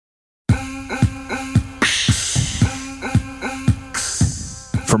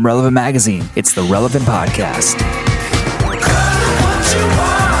From Relevant Magazine, it's the Relevant Podcast.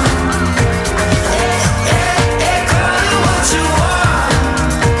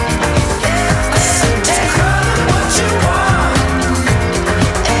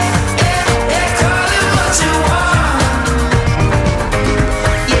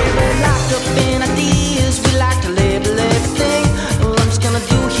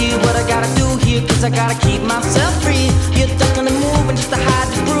 I gotta keep myself free. You're ducking and moving just to hide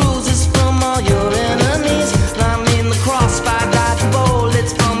the bruises from all your enemies. I'm in the crossfire, dodge bowl.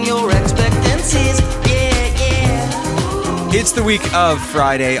 It's from your expectancies. Yeah. It's the week of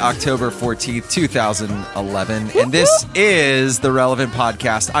Friday, October 14th, 2011, and this is the Relevant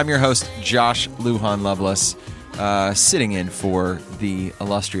Podcast. I'm your host, Josh Lujan Loveless, sitting in for the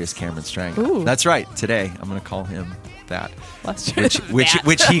illustrious Cameron Strang. Ooh. That's right. Today, I'm going to call him that.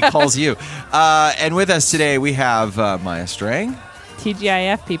 Which he calls you. And with us today, we have Maya Strang.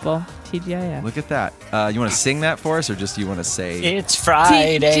 TGIF, people. TGIF. Look at that. You want to sing that for us, or just you want to say... It's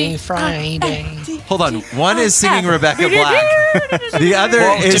Friday, Friday. Hold on. One is singing Rebecca Black. The other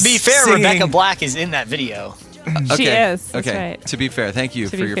is to be fair, singing... Rebecca Black is in that video. She is. That's okay. right. To be fair, thank you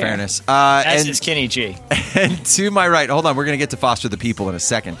for your fair. fairness. As is Kenny G. And to my right, hold on, we're going to get to Foster the People in a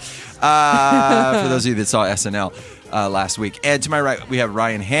second. For those of you that saw SNL last week. And to my right, we have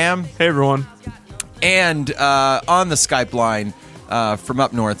Ryan Ham. Hey, everyone. And on the Skype line from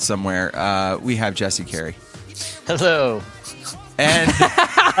up north somewhere, we have Jesse Carey. Hello. And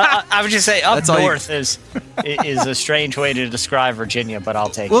I would just say up That's all north is a strange way to describe Virginia, but I'll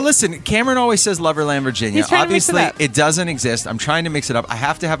take well, it. listen, Cameron always says Loverland, Virginia. He's trying to mix it Obviously, up. it doesn't exist. I'm trying to mix it up. I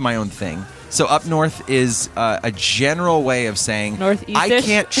have to have my own thing. So up north is a general way of saying Northeast-ish? I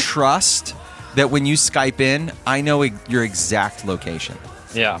can't trust that when you Skype in, I know your exact location.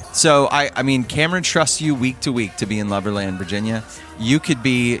 Yeah. So I mean, Cameron trusts you week to week to be in Loverland, Virginia. You could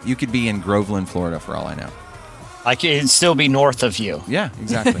be in Groveland, Florida, for all I know. I could still be north of you. Yeah,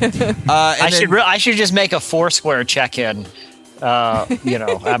 exactly. I should just make a Foursquare check-in.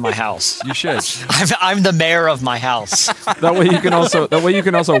 At my house. You should. I'm the mayor of my house. That way you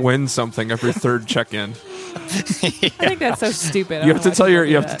can also win something every third check-in. I think that's so stupid. You have to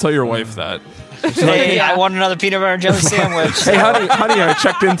tell your wife that. Hey, I want another peanut butter and jelly sandwich. Hey, honey, I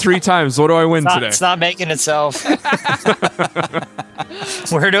checked in 3 times. What do I win today? It's not making itself.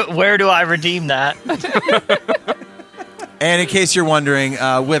 Where do I redeem that? And in case you're wondering,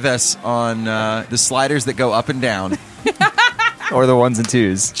 with us on the sliders that go up and down, Or the ones and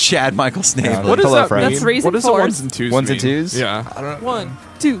twos. Chad Michael Snavely. What does Hello, that Frank. mean? That's reason What does the force. ones and twos Ones and mean? twos? Yeah. I don't know. 1,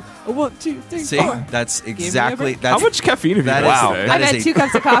 2, 1, 2, 3, See, 4. that's me a exactly break. that's How much caffeine have you that had is- today? that I've is had a 2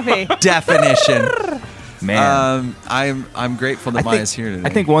 cups of coffee. definition. Man. I'm grateful that Maya's here today.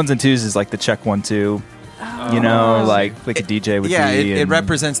 I think ones and twos is like the check 1, 2. You know, like a DJ would yeah, be. it and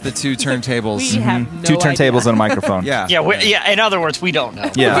represents the two turntables. We have no 2 turntables idea. and a microphone. Yeah, Yeah. In other words, we don't know.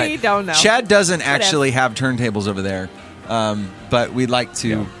 Yeah. We don't know. Chad doesn't actually have turntables over there, but we'd like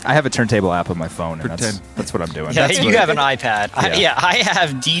to. I have a turntable app on my phone, and Pretend. that's what I'm doing. Yeah, That's you what- have an iPad. Yeah. I have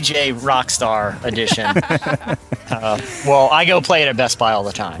DJ Rockstar Edition. Well, I go play it at Best Buy all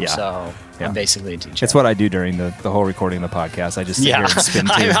the time, Yeah. so Yeah. I'm basically a DJ. It's what I do during the whole recording of the podcast. I just sit here Yeah, and spin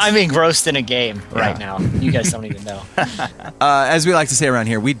tunes. I'm engrossed in a game right now. You guys don't even know. As we like to say around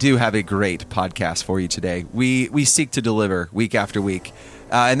here, we do have a great podcast for you today. We seek to deliver week after week.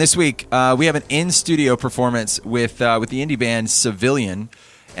 And this week, we have an in-studio performance with the indie band Civilian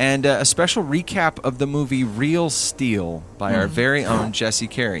and a special recap of the movie Real Steel by our very own Jesse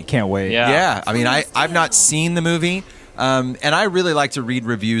Carey. Can't wait. Yeah. Yeah, I mean, I've not seen the movie, and I really like to read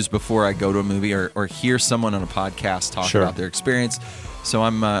reviews before I go to a movie or hear someone on a podcast talk Sure. about their experience. So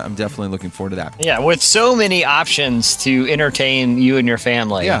I'm definitely looking forward to that. Yeah, with so many options to entertain you and your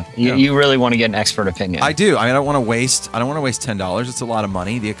family, Yeah. you really want to get an expert opinion. I do. I mean, I don't want to waste $10. It's a lot of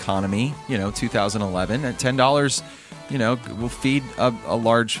money. The economy, 2011 at $10, will feed a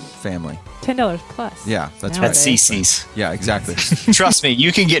large family. $10 plus. Yeah, that's Now right. At CC's. Yeah, exactly. Trust me,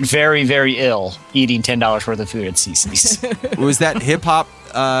 you can get very, very ill eating $10 worth of food at CC's. Was that hip hop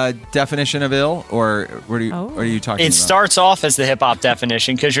definition of ill, or what are you talking It about? starts off as the hip hop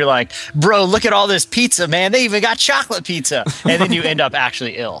definition because you're like, bro, look at all this pizza, man. They even got chocolate pizza. And then you end up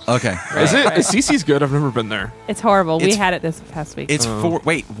actually ill. Okay. Is CC's good? I've never been there. It's horrible. We It's- had it this past week. It's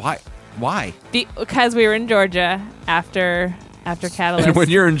wait, why? Why? Because we were in Georgia after Catalyst. And when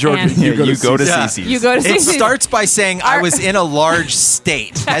you're in Georgia, and you go to Yeah. CC's. you go to It CC's. starts by saying I was in a large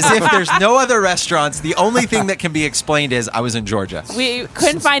state, as if there's no other restaurants. The only thing that can be explained is I was in Georgia. We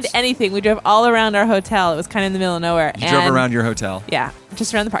couldn't find anything. We drove all around our hotel. It was kind of in the middle of nowhere. You drove around your hotel. Yeah.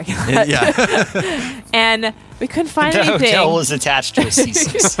 just around the parking lot. Yeah. And we couldn't find The anything. hotel was attached to a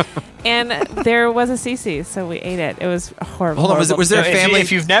CC's. And there was a CC's, so we ate it. It was horrible. Hold on, was there a If you- family?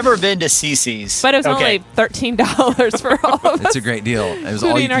 If you've never been to CC's, But it was okay. only $13 for all of us. It's a great deal. It was all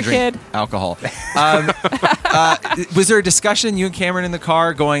Including you can our drink kid. alcohol. Was there a discussion, you and Cameron in the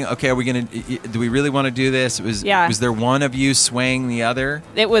car, going, okay, are we going to, do we really want to do this? Was there one of you swaying the other?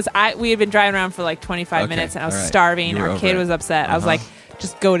 It was we had been driving around for like 25 Okay, minutes, and I was all right. starving. You were Our over kid it. was upset. I was like,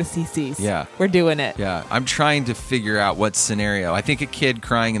 just go to CC's. Yeah. We're doing it. Yeah, I'm trying to figure out what scenario. I think a kid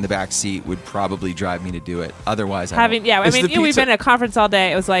crying in the back seat would probably drive me to do it. Otherwise, I don't. I Is mean, the we've pizza- been at a conference all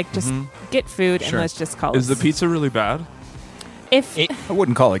day. It was like, just get food Sure. and let's just call Is it. the pizza really bad? If I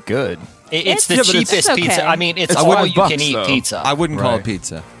wouldn't call it good. It's the Yeah, but it's- cheapest It's okay. pizza. I mean, it's It's all $5, you can eat though. pizza. I wouldn't call it Right.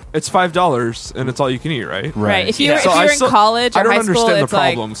 pizza. It's $5 and it's all you can eat, right? right, if Yeah. you're, So if I you're still- in college or I don't high school, understand it's the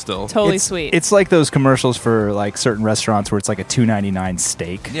problem like still. totally it's, sweet. It's like those commercials for like certain restaurants where it's like a $2.99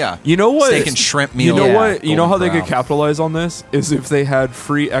 steak. Yeah. You know what? Steak and shrimp meal. You know Yeah, what? You know how they Golden could Corral. capitalize on this is if they had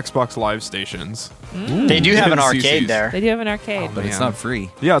free Xbox Live stations. They do have an And arcade CC's. there. they do have an arcade. But it's Man. not free.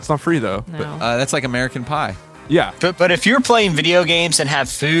 Yeah, it's not free though. No. That's like American Pie, Yeah. But if you're playing video games and have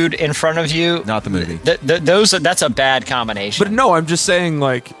food in front of you, not the movie. that's a bad combination. But no, I'm just saying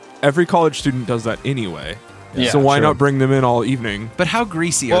like every college student does that anyway. Yeah, so why true. not bring them in all evening? But how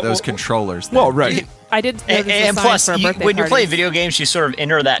greasy are Well, those well, controllers? Then? Well, right. I did notice and, the and sign plus, for a birthday when you're playing party. video games, you sort of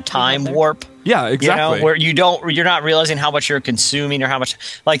enter that time there? warp. Yeah, exactly. You know, where you're not realizing how much you're consuming or how much.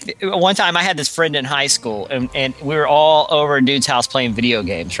 Like one time, I had this friend in high school, and we were all over a dude's house playing video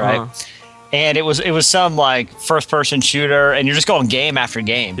games, right? Uh-huh. And it was some like first person shooter, and you're just going game after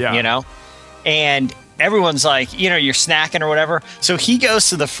game, Yeah. you know. And everyone's like, you're snacking or whatever. So he goes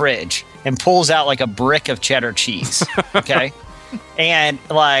to the fridge and pulls out like a brick of cheddar cheese. Okay. And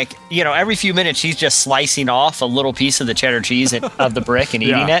like, every few minutes he's just slicing off a little piece of the cheddar cheese of the brick and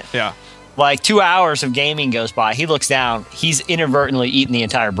eating yeah, it. Yeah. Like 2 hours of gaming goes by. He looks down. He's inadvertently eaten the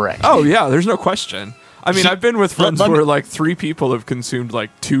entire brick. Oh yeah, there's no question. I mean, I've been with friends let me- where like 3 people have consumed like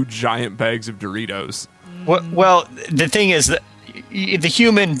 2 giant bags of Doritos. Well, the thing is that the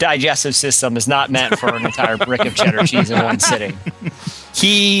human digestive system is not meant for an entire brick of cheddar cheese in one sitting.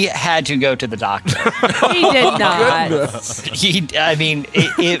 He had to go to the doctor. He did not.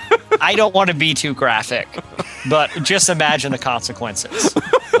 I don't want to be too graphic, but just imagine the consequences.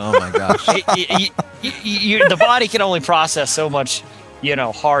 Oh my gosh. The body can only process so much,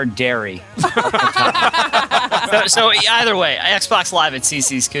 hard dairy. so either way, Xbox Live at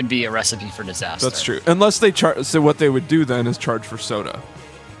CC's could be a recipe for disaster. That's true. Unless they charge. So what they would do then is charge for soda.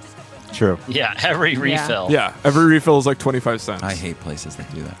 True. Yeah, every refill. Yeah, every refill is like 25 cents. I hate places that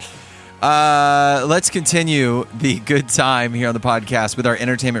do that. Let's continue the good time here on the podcast with our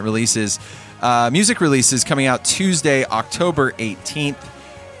entertainment releases. Music releases coming out Tuesday, October 18th.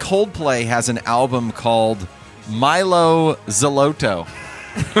 Coldplay has an album called Milo Zolotto.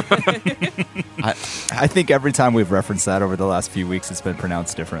 I think every time we've referenced that over the last few weeks, it's been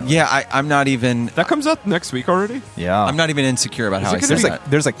pronounced differently. Yeah, I'm not even. That comes out next week already. Yeah. I'm not even insecure about how I it say gonna There's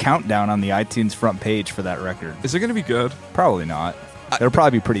that. there's a countdown on the iTunes front page for that record. Is it going to be good? Probably not. It'll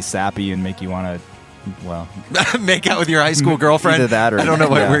probably be pretty sappy and make you want to, well, Make out with your high school girlfriend. either that or I don't know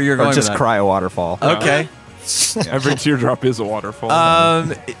yeah, where you're going. or just with that. cry a waterfall. Okay. Every teardrop is a waterfall.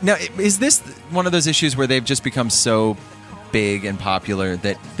 Now, is this one of those issues where they've just become so big and popular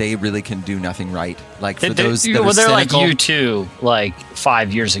that they really can do nothing right? Like for those that are they're like cynical, U2 like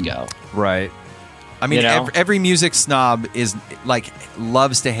 5 years ago. Right. I mean, you know? every music snob is like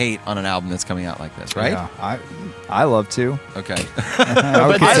loves to hate on an album that's coming out like this, right? Yeah. I love to. Okay. I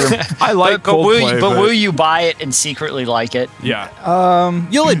would consider- I like but Coldplay, will you buy it and secretly like it? Yeah.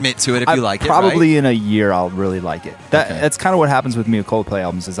 You'll admit to it if you like it, probably right? in a year I'll really like it. That's kind of what happens with me with Coldplay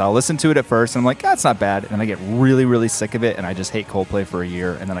albums is I'll listen to it at first and I'm like, that's not bad, and I get really, really sick of it and I just hate Coldplay for a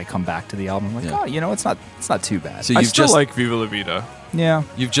year and then I come back to the album I'm like, Yeah. it's not too bad. So I you've still just like Viva La Vida. yeah.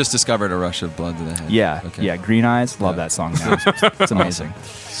 you've just discovered a rush of blood to the head. Yeah. Okay. Yeah. Green Eyes. Love Yeah. that song now. It's amazing.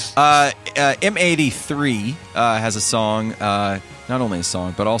 M83 has a song, not only a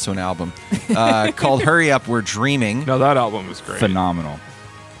song, but also an album called Hurry Up, We're Dreaming. No, that album was great. Phenomenal.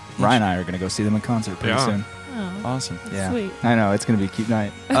 Ryan and I are going to go see them in concert pretty Yeah. soon. Awesome. Yeah. Sweet. I know. It's going to be a cute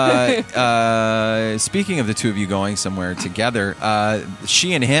night. Speaking of the two of you going somewhere together,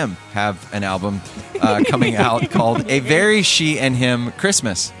 She and Him have an album coming out called A Very She and Him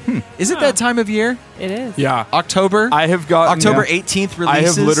Christmas. Is it that time of year? It is. Yeah. October? I have gotten October 18th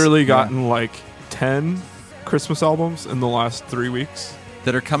releases? I have literally gotten like 10 Christmas albums in the last 3 weeks.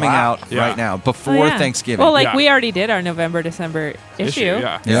 that are coming Wow. out Yeah. right now before Oh, yeah. Thanksgiving. Well, like Yeah. we already did our November, December issue.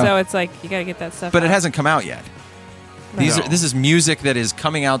 Yeah. Yeah. So it's like you got to get that stuff. but it out. hasn't come out yet. This is music that is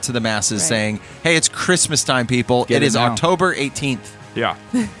coming out to the masses Right. saying, "Hey, it's Christmas time, people." Get It it is now. October 18th. Yeah.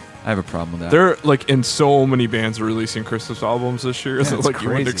 I have a problem with that. They're like in so many bands are releasing Christmas albums this year that it's like you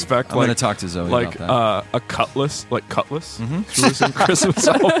wouldn't crazy. expect. I'm like, going to talk to Zoe like about that. a Cutlass is releasing Christmas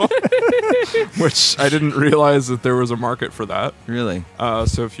album, which I didn't realize that there was a market for that. Really?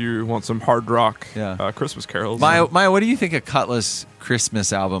 So if you want some hard rock Christmas carols, Maya, what do you think a Cutlass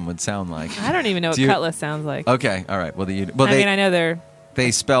Christmas album would sound like? I don't even know what Do you- Cutlass sounds like. Okay, all right. Well, I mean, I know they're they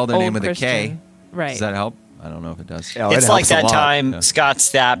spell their old name with Christian. a K. Right. Does that help? I don't know if it does. Oh, It's it like helps a that lot. time Yeah. Scott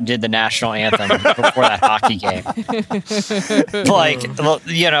Stapp did the national anthem before that hockey game. Like,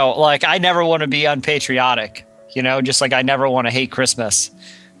 you know, like I never want to be unpatriotic, you know, just like I never want to hate Christmas.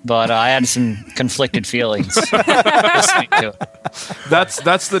 But I had some conflicted feelings listening to it.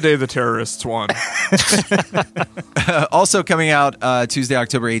 that's the day the terrorists won. Also coming out Tuesday,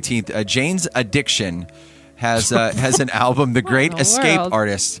 October 18th, Jane's Addiction has an album, The Great in the Escape world?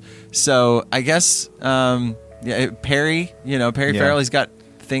 Artist. So I guess Perry, Perry Yeah. Farrell, he's got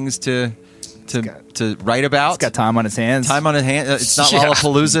things to write about. He's got time on his hands. Time on his hand. It's not Yeah.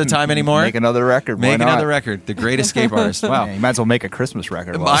 Lollapalooza time anymore. Make another record. Why Make not? another record. The Great Escape Artist. Wow. Yeah, you might as well make a Christmas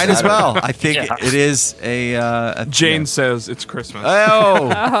record. while Might it's as at it. well. I think Yeah. it is a Jane says it's Christmas. Oh,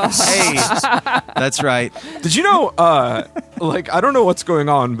 hey, that's right. Did you know? Like I don't know what's going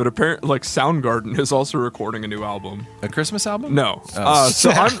on, but apparently, like Soundgarden is also recording a new album. A Christmas album? No, Oh. so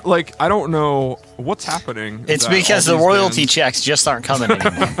I'm like I don't know what's happening. It's that because all the these royalty bands- checks just aren't coming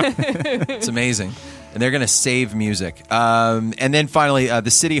anymore. It's amazing. And they're going to save music. And then finally, the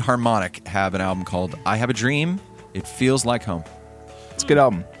City Harmonic have an album called I Have a Dream. It Feels Like Home. It's a good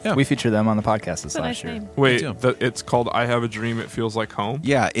album. Yeah. We featured them on the podcast this It's a last nice year. name. Wait, too. it's called "I Have a Dream." It feels like home.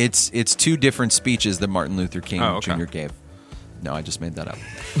 Yeah, it's two different speeches that Martin Luther King Oh, okay. Jr. gave. No, I just made that up.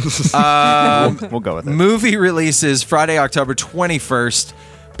 We'll go with it. Movie releases Friday, October 21st.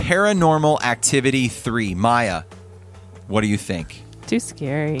 Paranormal Activity 3. Maya, what do you think? Too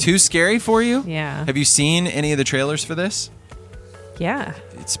scary. Too scary for you? Yeah. Have you seen any of the trailers for this? Yeah.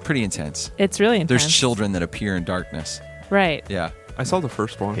 It's pretty intense. It's really intense. There's children that appear in darkness. Right. Yeah. I saw the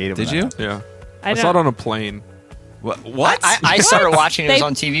first one. Hate it Did when you? that Yeah, I I saw don't- it on a plane. What? I started watching it. It was They-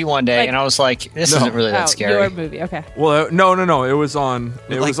 on TV one day, like- and I was like, "This No. isn't really that Oh, scary." your movie. Okay. Well, no. It was on.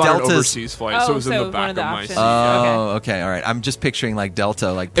 It Like was on an Delta's- overseas flight, so Oh, it was in so the one back of the of my options. seat. Oh, okay. All right. I'm just picturing like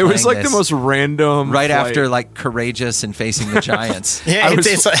Delta, like It was playing like this the most random. right flight. after like Courageous and Facing the Giants. Yeah, I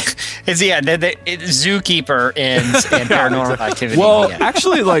it's, was- it's yeah, it's Zookeeper and Paranormal Activity. Well, yeah.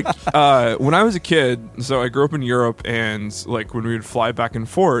 actually, like when I was a kid, so I grew up in Europe, and like when we would fly back and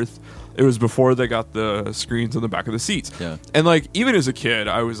forth, it was before they got the screens on the back of the seats. Yeah. And like even as a kid,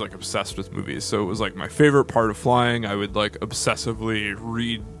 I was like obsessed with movies. So it was like my favorite part of flying. I would like obsessively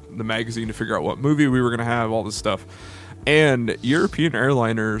read the magazine to figure out what movie we were gonna have, all this stuff. And European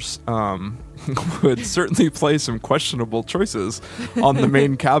airliners would certainly play some questionable choices on the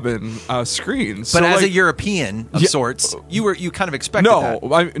main cabin screens. But So, as like, a European of Yeah. sorts, you kind of expected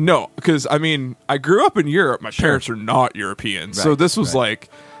that. No, because I mean, I grew up in Europe. My parents are not European, so Right, this was right. like,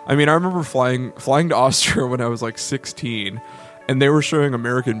 I mean, I remember flying to Austria when I was like 16, and they were showing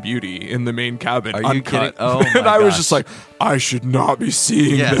American Beauty in the main cabin, Are you uncut. kidding? Oh, and my I was gosh. just like, I should not be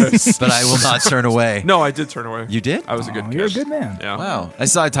seeing Yes, this. but I will not turn away. No, I did turn away. You did? I was a good kid. You're a good man. Yeah. Wow. I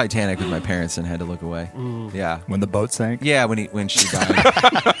saw Titanic with my parents and had to look away. Yeah. When the boat sank. Yeah, when she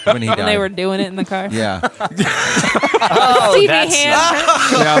died. when he died. When they were doing it in the car. Yeah. oh, Stevie that's hand.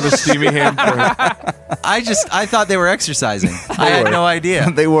 Yeah, the steamy handprint. I thought they were exercising. I had no idea.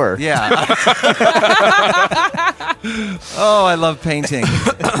 They were. Yeah. Oh, I love painting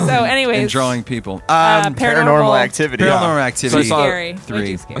So, anyways, and drawing people. Paranormal Activity. Paranormal Activity. So I saw- Scary. Way Three.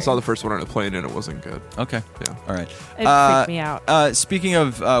 too scary. I saw the first one on a plane, and it wasn't good. Okay. Yeah. All right. It freaked me out. Speaking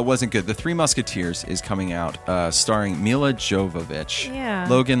of wasn't good, The Three Musketeers is coming out, starring Mila Jovovich, Yeah.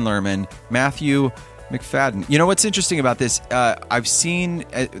 Logan Lerman, Matthew McFadden. You know what's interesting about this? I've seen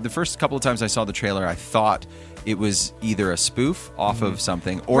the first couple of times I saw the trailer, I thought it was either a spoof off of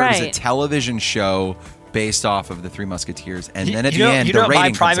something or it was a Right. television show based off of The Three Musketeers. And then at you the know, end, you the know what my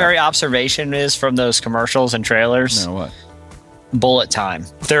rating comes primary up. observation is from those commercials and trailers? No, what? Bullet time.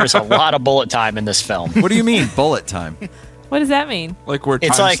 There's a lot of bullet time in this film. What do you mean, bullet time? What does that mean? Like where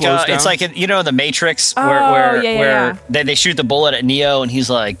It's time like slows down. it's like in, you know, the Matrix Oh, where yeah. They shoot the bullet at Neo and he's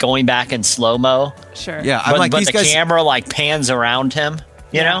like going back in slow mo. Sure. Yeah, I'm But, like but these the guys. camera like pans around him.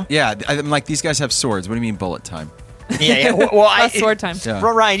 You know? Yeah, I'm like these guys have swords. What do you mean bullet time? Yeah. Well, Less sword time. Yeah.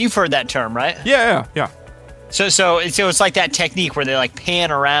 Ryan, you've heard that term, right? yeah. So it's like that technique where they like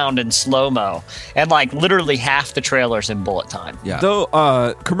pan around in slow-mo, and like literally half the trailers in bullet time. Yeah.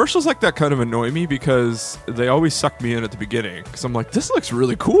 Though commercials like that kind of annoy me because they always suck me in at the beginning because I'm like, this looks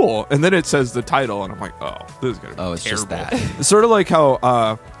really cool, and then it says the title, and I'm like, oh, this is gonna be it's just terrible. that. It's sort of like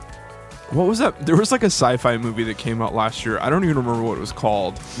how what was that? There was like a sci-fi movie that came out last year. I don't even remember what it was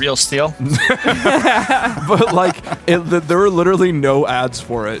called, Real Steel. but like there were literally no ads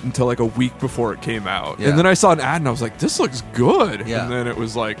for it until like a week before it came out, Yeah. and then I saw an ad and I was like, this looks good, Yeah. and then it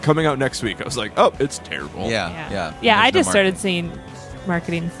was like coming out next week. I was like, oh, it's terrible. Yeah. Yeah, There's I no just started marketing. seeing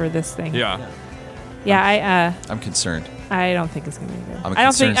marketing for this thing. Yeah. Yeah, I'm concerned. I don't think it's gonna be good. I'm a I don't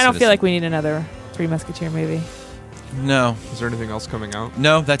concerned feel citizen. like we need another Three Musketeer movie. No. Is there anything else coming out?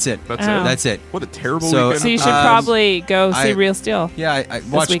 No, that's it. That's Oh. it. That's it. What a terrible So- weekend. So you should Um, probably go see I- Real Steel. Yeah, I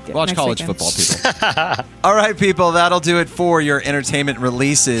watch week- watch next college weekend. football, people. All right, people, that'll do it for your entertainment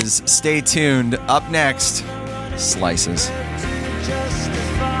releases. Stay tuned. Up next, Slices.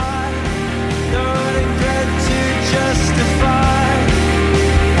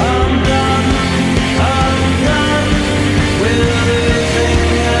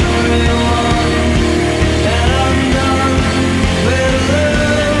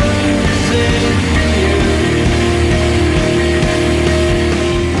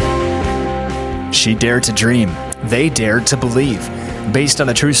 She dared to dream. They dared to believe. Based on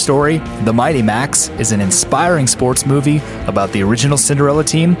a true story, The Mighty Max is an inspiring sports movie about the original Cinderella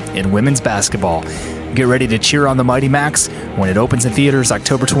team in women's basketball. Get ready to cheer on The Mighty Max when it opens in theaters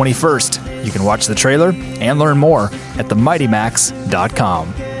October 21st. You can watch the trailer and learn more at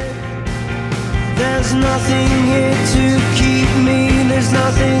themightymax.com. There's nothing here to keep me. There's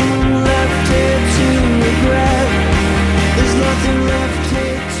nothing left here to regret. There's nothing left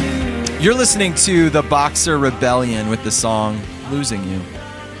here to. You're listening to The Boxer Rebellion with the song Losing You.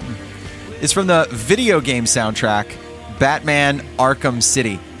 It's from the video game soundtrack, Batman Arkham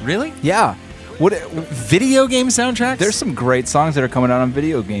City. Really? Yeah. What? Video game soundtracks? There's some great songs that are coming out on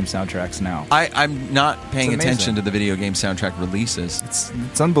video game soundtracks now. I'm not paying It's amazing. attention to the video game soundtrack releases.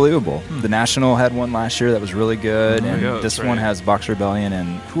 It's unbelievable. The National had one last year that was really good, and yeah, this that's one right. has Boxer Rebellion,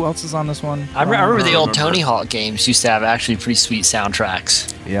 and who else is on this one? I remember the old remember. Tony Hawk games used to have actually pretty sweet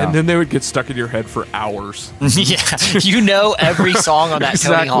soundtracks. Yeah. And then they would get stuck in your head for hours. Yeah, you know every song on that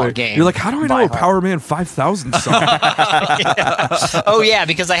Tony Hawk game. You're like, how do I know by a heart. Power Man 5000 song? Oh yeah,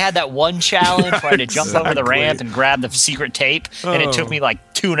 because I had that one challenge where I had to jump over the Exactly. ramp and grab the secret tape, and it took Oh. me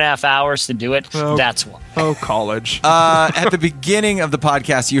like 2.5 hours to do it. Oh. That's one. Oh, college. At the beginning of the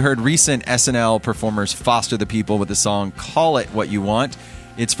podcast, you heard recent SNL performers foster the people with the song Call It What You Want.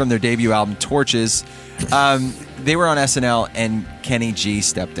 It's from their debut album, Torches. They were on SNL, and Kenny G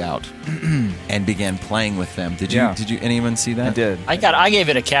stepped out and began playing with them. Did you? Yeah. Did you? Anyone see that? I did. I gave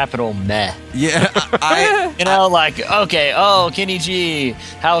it a capital meh. Yeah, I You know, like, okay, oh, Kenny G,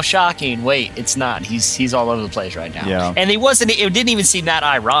 how shocking. Wait, it's not. He's all over the place right now. Yeah. And it didn't even seem that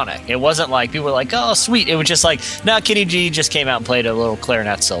ironic. It wasn't like people were like, oh, sweet. It was just like, no, Kenny G just came out and played a little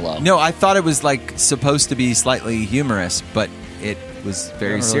clarinet solo. no, I thought it was like supposed to be slightly humorous, but it was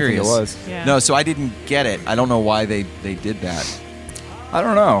very I don't really serious. think it was. Yeah. No, so I didn't get it. I don't know why they did that. I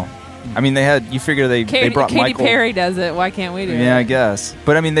don't know. I mean, you figure they brought Katy Michael. Perry does it. Why can't we do it? Yeah, I guess.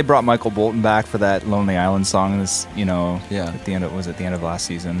 But I mean, they brought Michael Bolton back for that Lonely Island song. This, Yeah. at the end of last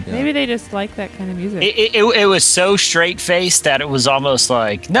season. Yeah. Maybe they just like that kind of music. It was so straight faced that it was almost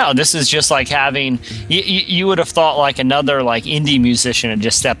like, no, this is just like having you would have thought like another like indie musician had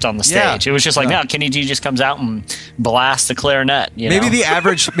just stepped on the stage. Yeah. It was just like, Yeah. no, Kenny G just comes out and blasts the clarinet. You Maybe know? the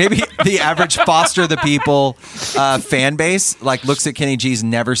average foster the people fan base like looks at Kenny G's,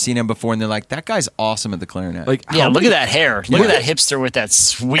 never seen him before, and they're like, that guy's awesome at the clarinet. Like, yeah, how look many- at that hair. Look at that hipster with that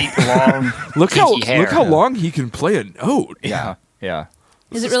sweet long Look how kinky hair. look how long he can play a note. Yeah. Yeah.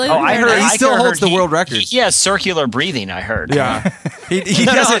 Is it really? Oh, the I heard clarinet? He still I holds heard the world record. He has circular breathing. I heard. Yeah. he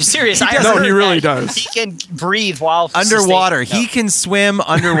No, doesn't. I'm serious. He I doesn't- No, heard he really that does. He can breathe while underwater. sustaining- He can swim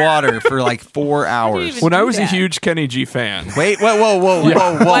underwater for like 4 hours. even- When I do was a that. huge Kenny G fan. Wait, whoa.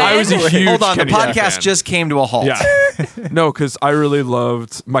 I was a huge Hold on, Kenny the G podcast fan. just came to a halt. Yeah. No, because I really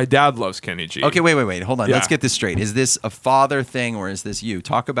loved. My dad loves Kenny G. Okay, wait. Hold on. Yeah. Let's get this straight. Is this a father thing or is this you?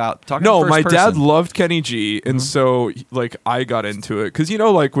 Talk in No, first my dad person. loved Kenny G, and so like I got into it because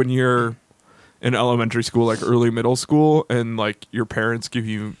like when you're in elementary school, like early middle school, and like your parents give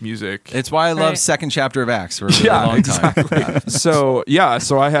you music. It's why I love Right. second chapter of Acts for a really Yeah, long time. So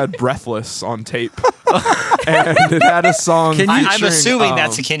I had Breathless on tape, and it had a song. Can you- I'm featuring, assuming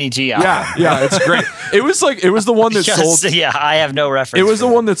that's a Kenny G album. Yeah, it's great. It was the one that Because, sold. yeah, I have no reference. It was for the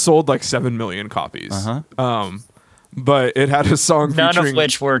that. one that sold like 7 million copies. Uh-huh. but it had a song None featuring of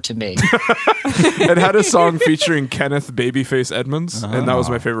which were to me. it had a song featuring Kenneth Babyface Edmonds, and that was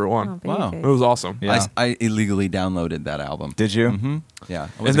my favorite one. Wow. It was awesome. Yeah. I illegally downloaded that album. Did you? Mm-hmm. Yeah.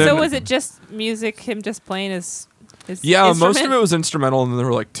 And then- So was it just music? Him just playing his Yeah, most of instrument? it was instrumental, and then there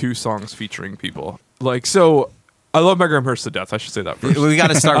were like 2 songs featuring people. Like, so I love my grandparents to death. I should say that first. We got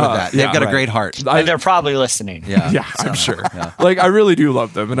to start with that. They've yeah, got a right. great heart. And they're probably listening. Yeah. Yeah, I'm sure. Yeah. Like, I really do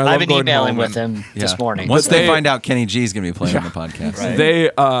love them, and I love I've been going emailing home with and- him this morning. Once But they they- find out Kenny G is going to be playing on the podcast.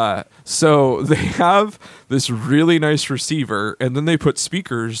 So they have this really nice receiver, and then they put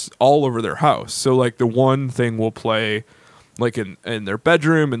speakers all over their house. So like the one thing will play like in their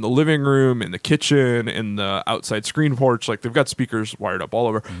bedroom, in the living room, in the kitchen, in the outside screen porch. Like they've got speakers wired up all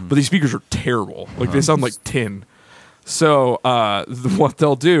over, but these speakers are terrible. Like they sound like tin. So what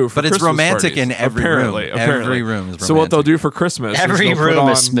they'll do for But it's Christmas romantic parties- in every apparently, room. apparently. Every room is So what they'll romantic. do for Christmas Every is they'll put room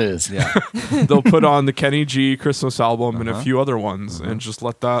on, is smooth. Yeah. they'll put on the Kenny G Christmas album and a few other ones and just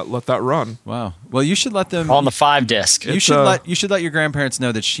let that run. Wow. Well, you should let them. On the 5 disc. you It's, should let your grandparents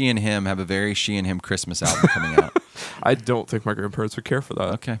know that She and Him have a very She and Him Christmas album coming out. I don't think my grandparents would care for that.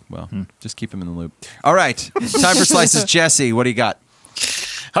 Okay. Well, just keep them in the loop. All right. Time for slices. Jesse, what do you got?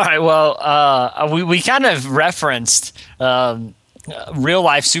 All right. Well, we kind of referenced real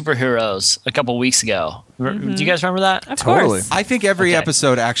life superheroes a couple weeks ago. Do you guys remember that? Of Totally. course. I think every Okay.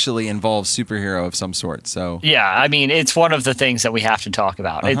 episode actually involves superhero of some sort. So Yeah, I mean, it's one of the things that we have to talk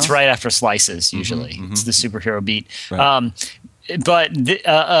about. It's Uh-huh. right after Slices, usually. It's the superhero beat. Right. But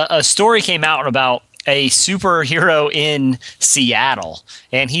a story came out about a superhero in Seattle,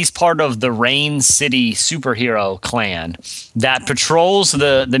 and he's part of the Rain City superhero clan that patrols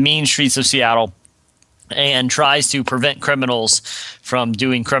the mean streets of Seattle and tries to prevent criminals from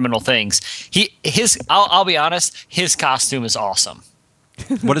doing criminal things. I'll be honest, his costume is awesome.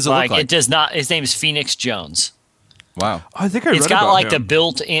 what does it look like? It does not. His name is Phoenix Jones. Wow. I think I It's read got about like him. the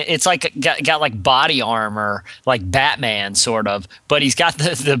built-in. It's like got like body armor, like Batman sort of, but he's got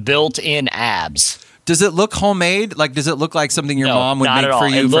the built-in abs. Does it look homemade? Like, does it look like something your No, mom would not make at all. for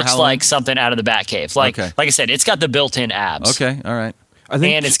you It for looks Halloween? like something out of the Batcave. Like Okay. like I said, it's got the built-in abs. Okay. All right. I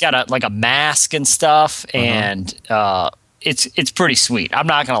think And it's got a mask and stuff, and it's pretty sweet. I'm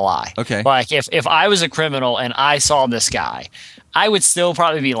not gonna lie. Okay. Like if I was a criminal and I saw this guy, I would still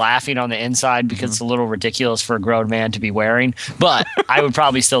probably be laughing on the inside because it's a little ridiculous for a grown man to be wearing, but I would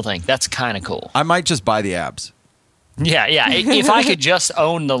probably still think that's kind of cool. I might just buy the abs. Yeah. If I could just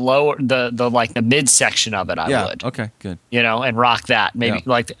own the lower, the like the midsection of it, I Yeah. would. Okay. Good. You know, and rock that. Maybe Yeah.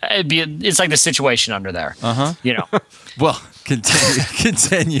 like it's like the situation under there. You know. Well, continue.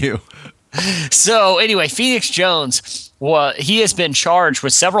 Continue. So anyway, Phoenix Jones, he has been charged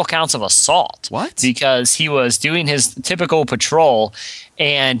with several counts of assault. What? Because he was doing his typical patrol,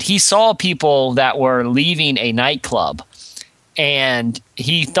 and he saw people that were leaving a nightclub, and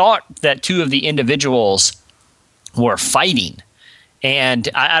he thought that 2 of the individuals were fighting. And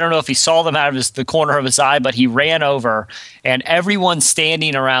I don't know if he saw them out of the corner of his eye, but he ran over, and everyone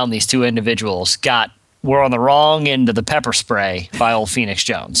standing around these 2 individuals were on the wrong end of the pepper spray by old Phoenix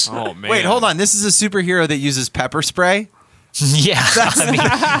Jones. Oh man. Wait, hold on. This is a superhero that uses pepper spray? Yeah, I mean,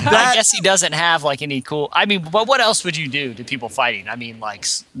 I guess he doesn't have like any cool. I mean, but what else would you do to people fighting? I mean, like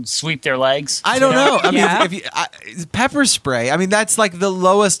sweep their legs? I don't know. I mean, Yeah. if you, pepper spray. I mean, that's like the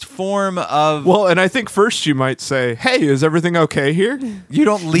lowest form of. Well, and I think first you might say, "Hey, is everything okay here?" You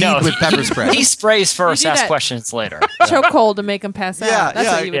don't lead No, with pepper spray. He sprays first, You do asks that. questions later. Chokehold to make him pass out. Yeah, That's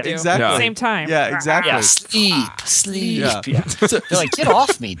yeah, what you would do. exactly. Yeah. Same time. Yeah, exactly. Yeah, sleep. Yeah. Yeah. They're like, get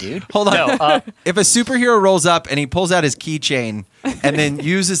off me, dude. Hold on. No, If a superhero rolls up and he pulls out his keychain and then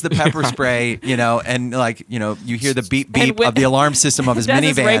uses the pepper spray, and you hear the beep beep And of the alarm system of his Does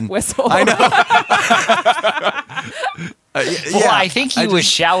his minivan. rape whistle. I know. well, I think he was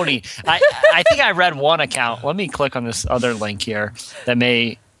shouting. I think I read one account. Let me click on this other link here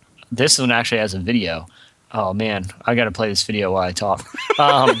this one actually has a video. Oh man, I got to play this video while I talk.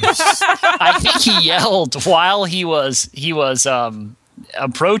 I think he yelled while he was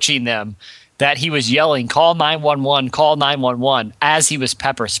approaching them that he was yelling, "Call 911! Call 911!" as he was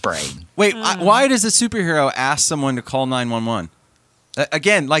pepper spraying. Wait, why does a superhero ask someone to call 911?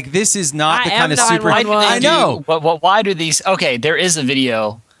 Again, like this is not I the am kind of 911. superhero. I know. But why do these? Okay, there is a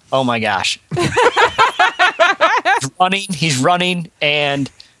video. Oh my gosh. He's running, and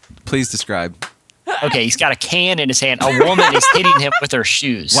Please describe. okay, he's got a can in his hand. A woman is hitting him with her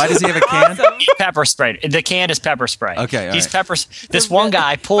shoes. Why does he have a can? Pepper spray. The can is pepper spray. Okay, all he's right. This one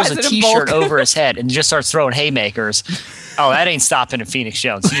guy pulls a President T-shirt Bulk. over his head and just starts throwing haymakers. Oh, that ain't stopping a Phoenix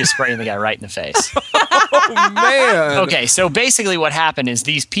Jones. He just spraying the guy right in the face. Oh man. Okay, so basically what happened is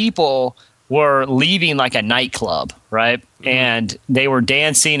these people were leaving like a nightclub, right? And they were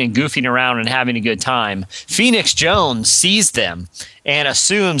dancing and goofing around and having a good time. Phoenix Jones sees them and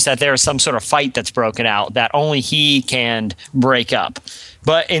assumes that there's some sort of fight that's broken out that only he can break up.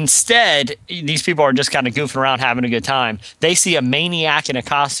 But instead, these people are just kind of goofing around, having a good time. They see a maniac in a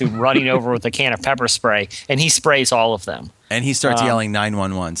costume running over with a can of pepper spray, and he sprays all of them. And he starts yelling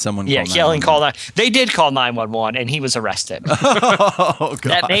 911. Someone Yeah, call yelling 911. call 9. They did call 911, and he was arrested. Oh,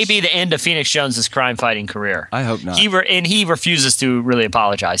 gosh. That may be the end of Phoenix Jones's crime-fighting career. I hope not. And he refuses to really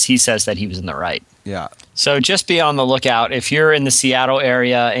apologize. He says that he was in the right. Yeah. So just be on the lookout. If you're in the Seattle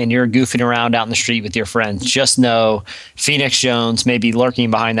area and you're goofing around out in the street with your friends, just know Phoenix Jones may be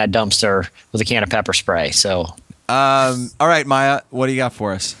lurking behind that dumpster with a can of pepper spray. So, All right, Maya, what do you got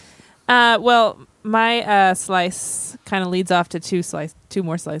for us? Well, my slice kind of leads off to two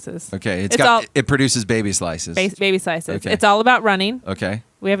more slices. Okay, it produces baby slices. Baby slices. Okay. It's all about running. Okay.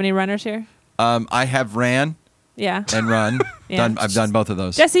 We have any runners here? I have ran Yeah. and run. Yeah. I've done both of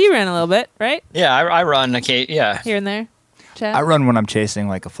those. Jesse, you ran a little bit, right? yeah, I run. Okay, yeah. Here and there. Chad? I run when I'm chasing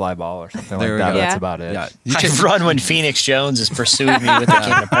like a fly ball or something There like we that. go. That's Yeah. about it. Yeah. I run when Phoenix Jones is pursuing me with a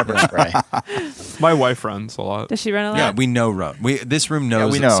can of pepper spray. My wife runs a lot. Does she run a lot? Yeah, we know run. This room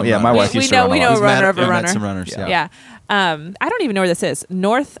knows. we know. some Yeah, my runners. wife used to run a we lot. know We've runner met- over we've met runner. some runners. Yeah. Yeah. I don't even know where this is.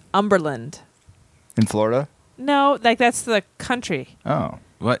 Northumberland. In Florida? No, like that's the country. Oh.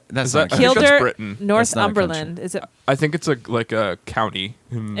 What? That's Is that- not I think that's Kildare, Britain. That's not a Northumberland. Is it? I think it's like a county.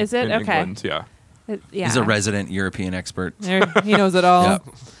 Is it? in Okay. England, yeah. Yeah. He's a resident European expert. He knows it all. Yeah.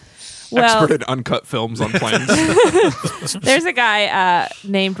 Well, Expert in uncut films on planes. there's a guy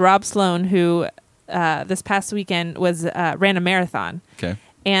named Rob Sloan who this past weekend ran a marathon, Okay.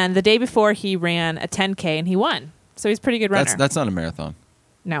 and the day before he ran a 10K and he won. So he's a pretty good runner. That's not a marathon.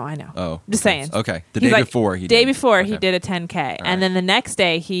 No, I know. Oh. Just saying. Okay. The He's day like- before he day did. before he Okay. did a 10K, right. and then the next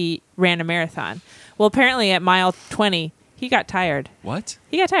day he ran a marathon. Well, apparently at mile 20 he got tired. What?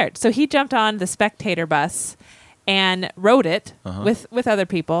 He got tired, so he jumped on the spectator bus and rode it with other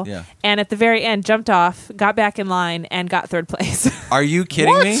people. Yeah. And at the very end, jumped off, got back in line, and got third place. Are you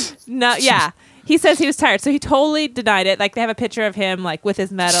kidding me? No, yeah. He says he was tired, so he totally denied it. Like they have a picture of him, like with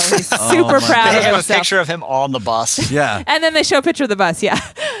his medal. He's super my proud They of have a himself. picture of him on the bus. Yeah. And then they show a picture of the bus. Yeah.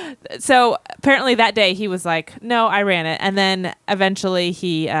 So apparently that day he was like, "No, I ran it." And then eventually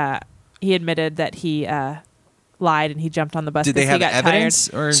he admitted that he lied and he jumped on the bus Did they because he have got evidence?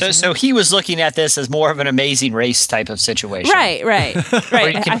 Or So he was looking at this as more of an Amazing Race type of situation. tired. Right. Where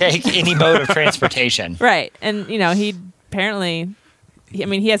you Right. can take any mode of transportation. Right. And he apparently.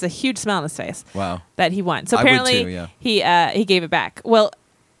 He has a huge smile on his face. Wow. That he won. So I would apparently too, yeah. he gave it back. Well,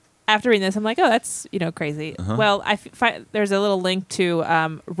 after reading this, I'm like, oh, that's crazy. Uh-huh. Well, there's a little link to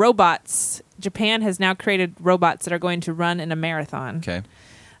robots. Japan has now created robots that are going to run in a marathon. Okay.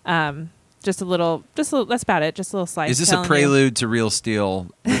 Just a little. That's about it. Just a little slice. Is this a telling you. prelude to Real Steel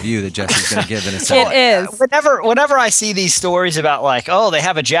review that Jesse's going to give in a second? It is. Whenever I see these stories about like, oh, they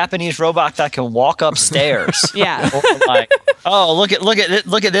have a Japanese robot that can walk upstairs. Yeah. Or like, oh, look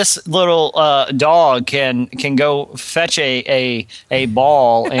at this little dog can go fetch a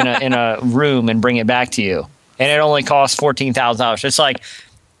ball in a room and bring it back to you, and it only costs $14,000. It's like,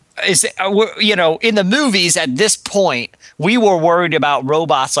 in the movies at this point, we were worried about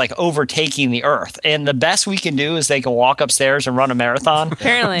robots like overtaking the earth, and the best we can do is they can walk upstairs and run a marathon.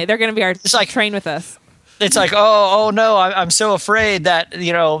 Apparently, they're going to be our like- train with us. It's like, oh no, I'm so afraid that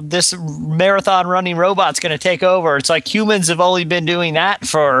this marathon running robot's going to take over. It's like humans have only been doing that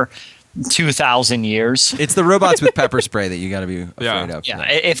for 2,000 years. It's the robots with pepper spray that you got to be afraid Yeah. of. Yeah,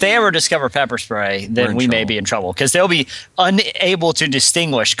 if they ever discover pepper spray, We're then in we may trouble. be in trouble because they'll be unable to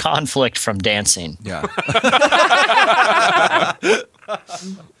distinguish conflict from dancing. Yeah.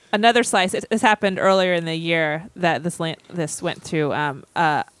 Another slice. This happened earlier in the year that this went through.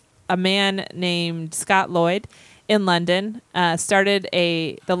 A man named Scott Lloyd in London started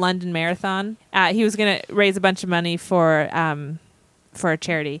the London Marathon. He was going to raise a bunch of money for a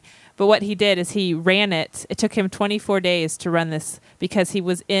charity, but what he did is he ran it. It took him 24 days to run this because he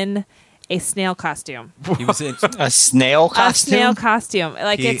was in a snail costume. He was in. A snail costume? A snail costume.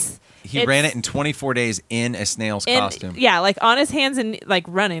 Like He it's ran it in 24 days in a snail's costume. Yeah, like on his hands and like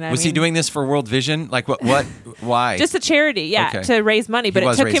running. Was he doing this for World Vision? Like what? Why? Just a charity, yeah, Okay. to raise money. But He it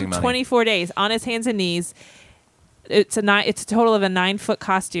was took raising him money. 24 days on his hands and knees. It's a total of a 9-foot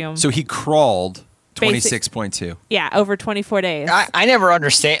costume. So he crawled basic- 26.2. Yeah, over 24 days. I never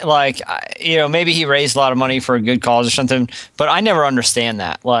understand, like, maybe he raised a lot of money for a good cause or something, but I never understand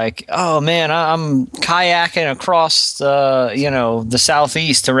that. Like, oh man, I'm kayaking across the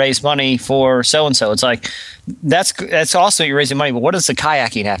southeast to raise money for so and so. It's like that's also you're raising money, but what does the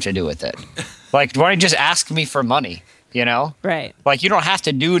kayaking have to do with it? Like, why don't you just ask me for money? Right. Like, you don't have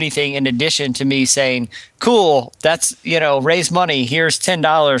to do anything in addition to me saying, cool, that's, raise money. Here's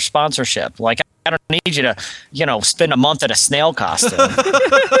 $10 sponsorship. Like, I don't need you to, spend a month at a snail costume.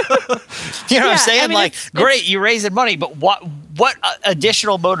 What I'm saying? I mean, like, it's- great, you're raising money, but what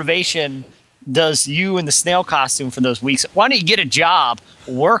additional motivation does you in the snail costume for those weeks? Why don't you get a job,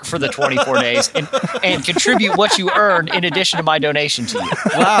 work for the 24 days, and contribute what you earned in addition to my donation to you?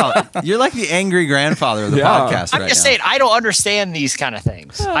 Wow, you're like the angry grandfather of the Yeah. podcast I'm right just now. saying, I don't understand these kind of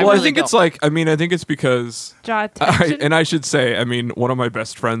things. Well, I really think don't. it's like, I think it's because, Draw attention. I should say, one of my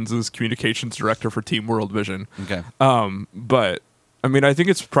best friends is communications director for Team World Vision. Okay. But I think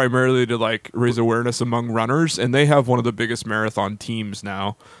it's primarily to like raise awareness among runners, and they have one of the biggest marathon teams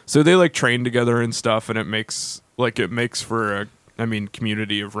now. So they like train together and stuff, and it makes for a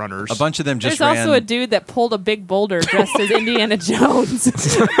community of runners. A bunch of them just There's ran. also a dude that pulled a big boulder dressed as Indiana Jones.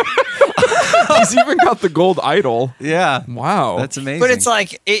 He's even got the gold idol. Yeah. Wow, That's amazing. But it's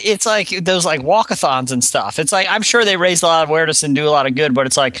like those like walkathons and stuff. It's like, I'm sure they raise a lot of awareness and do a lot of good, but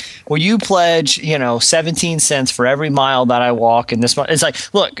it's like, will you pledge 17 cents for every mile that I walk in this month? It's like,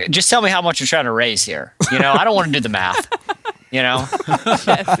 look, just tell me how much you're trying to raise here. I don't want to do the math.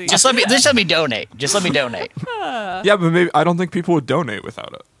 Jesse. Just let me donate. Just let me donate. yeah, but maybe I don't think people would donate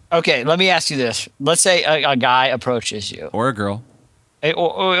without it. Okay, let me ask you this. Let's say a guy approaches you, or a girl. an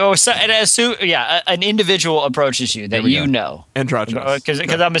individual approaches you that we you go. know. Androgynous. Because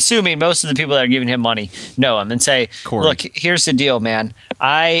I'm assuming most of the people that are giving him money know him and say, Corey. look, here's the deal, man.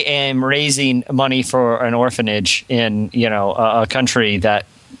 I am raising money for an orphanage in, a country that,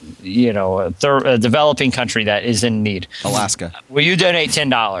 a developing country that is in need. Alaska. Will you donate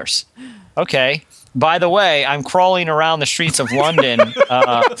 $10? Okay. By the way, I'm crawling around the streets of London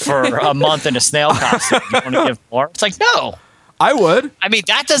for a month in a snail costume. You want to give more? It's like, no. I would.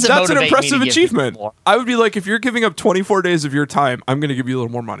 That doesn't That's an motivate me impressive to give achievement. more. I would be like, if you're giving up 24 days of your time, I'm going to give you a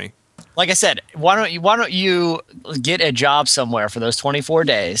little more money. Like I said, why don't you get a job somewhere for those 24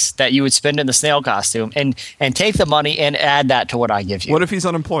 days that you would spend in the snail costume and take the money and add that to what I give you? What if he's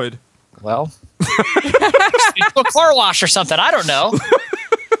unemployed? Well, a car wash or something. I don't know.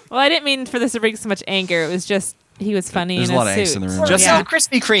 Well, I didn't mean for this to bring so much anger. It was just he was funny There's in a lot his of angst suit. in the room. Just sell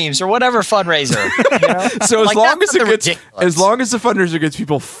Krispy Kremes or whatever fundraiser. So Like, that's something ridiculous. as long as the fundraiser gets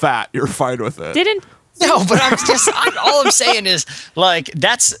people fat, you're fine with it. Didn't No, but all I'm saying is, like,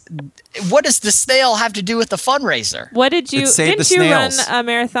 what does the snail have to do with the fundraiser? what did you It saved didn't the you run snails. a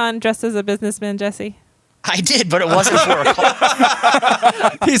marathon dressed as a businman, Jesse? I did, but it wasn't for a call.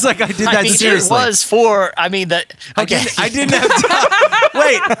 He's like, I did that seriously. It was for, okay. I didn't have time.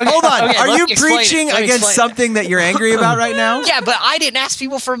 Wait, hold on. Okay, Are let you me explain it. preaching Let me against explain it. something that you're angry about right now? Yeah, but I didn't ask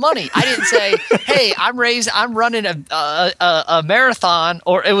people for money. I didn't say, "Hey, I'm running a marathon,"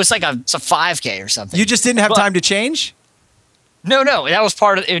 or it's a 5K or something. You just didn't have But- time to change? No, that was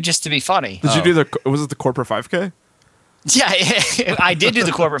part of it, just to be funny. Did you do was it the corporate 5K? Yeah, I did do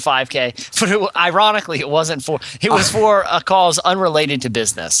the corporate 5K, but ironically, it was for a cause unrelated to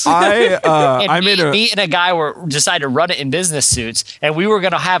business. I And made me and a guy decided to run it in business suits, and we were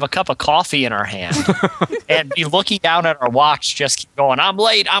going to have a cup of coffee in our hand and be looking down at our watch, just keep going, I'm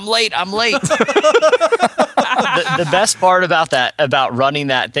late. The best part about running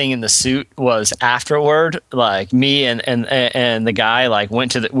that thing in the suit was afterward, like me and the guy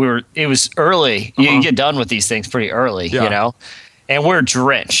went to it was early. You get done with these things pretty early, Yeah. And we're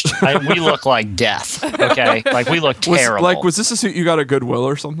drenched. We look like death. Okay, we look terrible. Was this a suit you got at Goodwill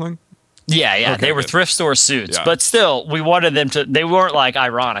or something? Yeah, Okay, they were good. thrift store suits, Yeah. but still, we wanted them to. They weren't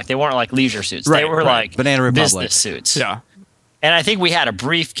ironic. They weren't like leisure suits. They Right, were right. like Banana Republic. business suits. Yeah. And I think we had a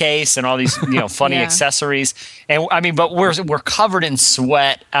briefcase and all these funny Yeah. accessories. And but we're covered in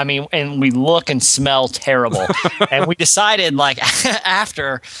sweat. And we look and smell terrible. And we decided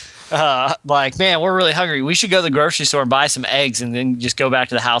after. Man, we're really hungry. We should go to the grocery store and buy some eggs and then just go back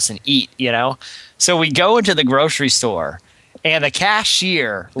to the house and eat, So we go into the grocery store and the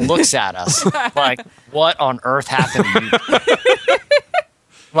cashier looks at us like, what on earth happened to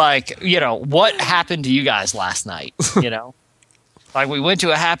you? What happened to you guys last night? We went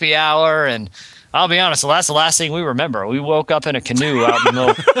to a happy hour and I'll be honest, that's the last thing we remember. We woke up in a canoe out in the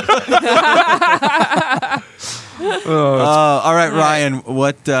middle. All right, Ryan,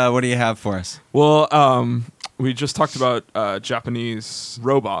 what do you have for us? Well, we just talked about Japanese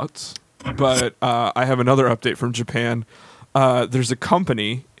robots. but I have another update from Japan. There's a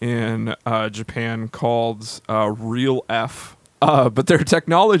company in Japan called Real F, but their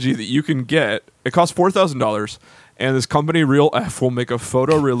technology that you can get, it costs $4,000, and this company Real F will make a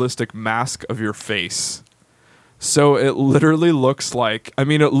photorealistic mask of your face. So it literally looks like, I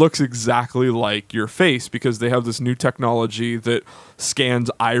mean, it looks exactly like your face because they have this new technology that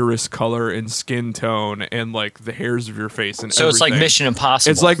scans iris color and skin tone and like the hairs of your face and So it's like everything. Mission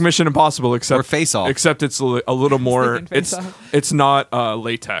Impossible. It's like Mission Impossible, except Or Face Off. Except it's a little more. thinking Face Off. It's not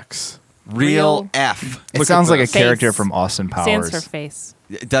latex. Real F. It Look sounds at like a this. character Face. from Austin Powers. Stands for face.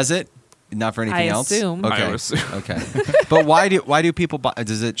 Does it? Not for anything I else? assume. Okay. I assume. Okay. But why do people buy?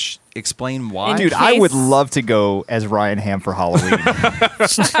 Does it explain why? Dude, I would love to go as Ryan Ham for Halloween.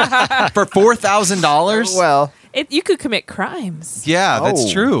 For $4,000? well, You could commit crimes. yeah, that's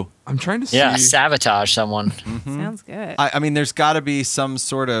Oh. true. I'm trying to see. Yeah, sabotage someone. Sounds good. I mean, there's got to be some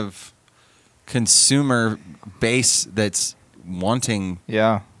sort of consumer base that's wanting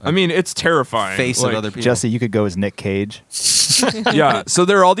yeah. I mean, it's terrifying. face Like, of other people. Jesse, you could go as Nick Cage. Yeah. So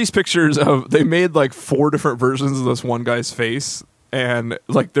there are all these pictures of. They made like 4 different versions of this one guy's face, and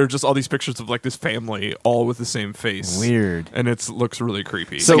like they're just all these pictures of like this family all with the same face. Weird. And it looks really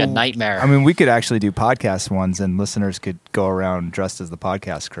creepy. So- Like a nightmare. I mean, we could actually do podcast ones, and listeners could go around dressed as the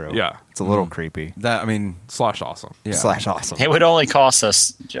podcast crew. Yeah. It's a little creepy. that. I mean, / awesome. yeah. Slash awesome. it would only cost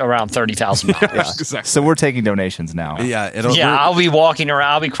us around $30,000. Yeah. Exactly. So we're taking donations now. Yeah, it'll. Yeah, I'll be walking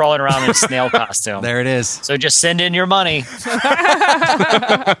around. I'll be crawling around in a snail costume. There it is. So just send in your money.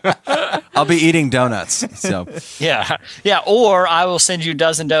 I'll be eating donuts. So Yeah, yeah. Or I will send you a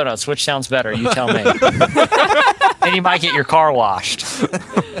dozen donuts. Which sounds better? You tell me. And you might get your car washed.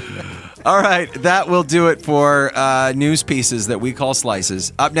 all right, that will do it for news pieces that we call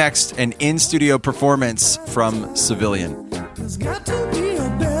slices. Up next, an in-studio performance from Civilian. There's got to be a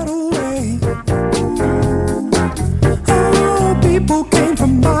better way. Oh, people came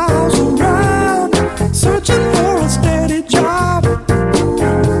from miles around, searching for a steady job.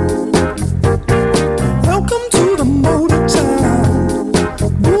 Welcome to the motor town,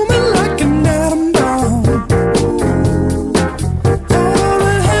 booming like an atom bomb. Oh,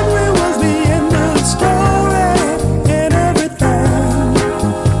 and Henry was the end of the story, and everything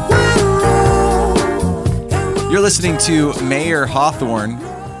went wrong. You're listening to Mayor Hawthorne.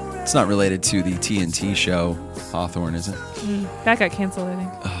 It's not related to the TNT show Hawthorne, is it? That got canceled, I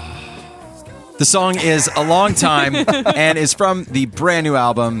think. The song is A Long Time and is from the brand new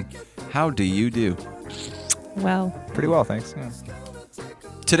album, How Do You Do? Well, Pretty well, thanks. Yeah.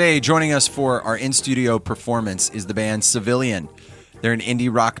 Today, joining us for our in-studio performance is the band Civilian. They're an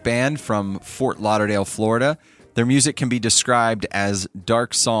indie rock band from Fort Lauderdale, Florida. Their music can be described as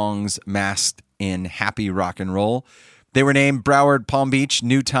dark songs masked in happy rock and roll. They were named Broward Palm Beach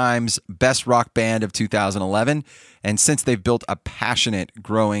New Times Best Rock Band of 2011, and since they've built a passionate,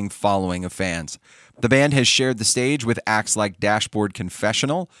 growing following of fans. The band has shared the stage with acts like Dashboard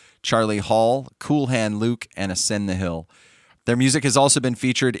Confessional, Charlie Hall, Cool Hand Luke, and Ascend the Hill. Their music has also been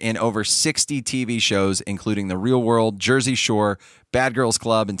featured in over 60 TV shows, including The Real World, Jersey Shore, Bad Girls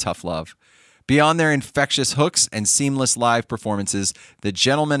Club, and Tough Love. Beyond their infectious hooks and seamless live performances, the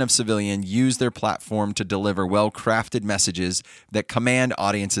Gentlemen of Civilian use their platform to deliver well-crafted messages that command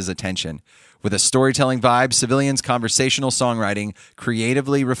audiences' attention. With a storytelling vibe, Civilian's conversational songwriting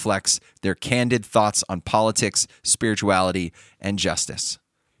creatively reflects their candid thoughts on politics, spirituality, and justice.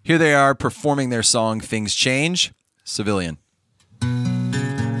 Here they are performing their song Things Change, Civilian.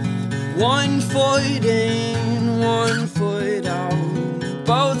 1 foot in, 1 foot out,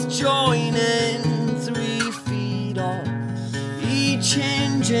 both joining 3 feet off, each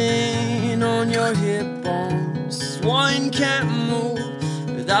hinging on your hip bones. One can't move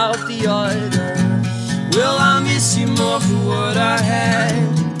without the other. Will I miss you more for what I had,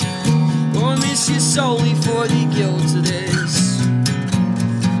 or miss you solely for the guilt of this?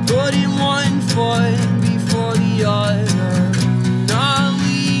 Putting 1 foot before the other, not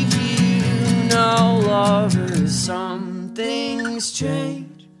leave you now, lovers. Some things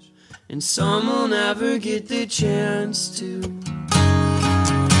change, and some will never get the chance to.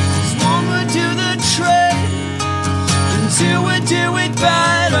 'Cause one would do the trick, and 2 would do it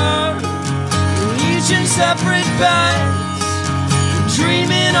better. Each in separate beds,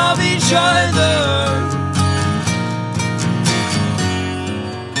 dreaming of each other.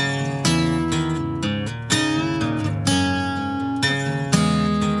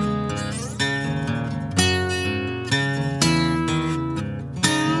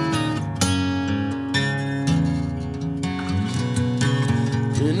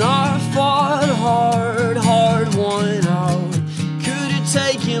 And I fought hard, hard won out. Could it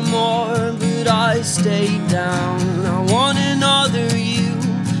take you more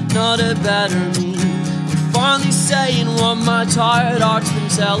better me. I'm finally saying what my tired heart's been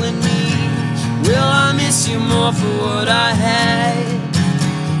telling me. Will I miss you more for what I had?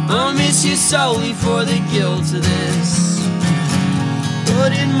 I'll miss you solely for the guilt of this.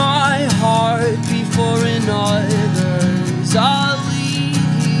 But in my heart before another's, I'll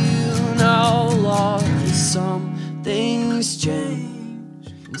leave you now lost. Some things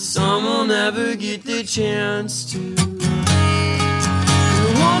change, and some will never get the chance to.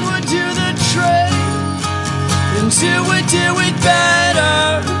 One would do the trick, and two would do it better.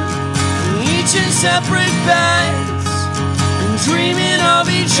 Each in separate beds, and dreaming of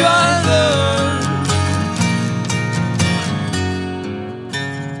each other.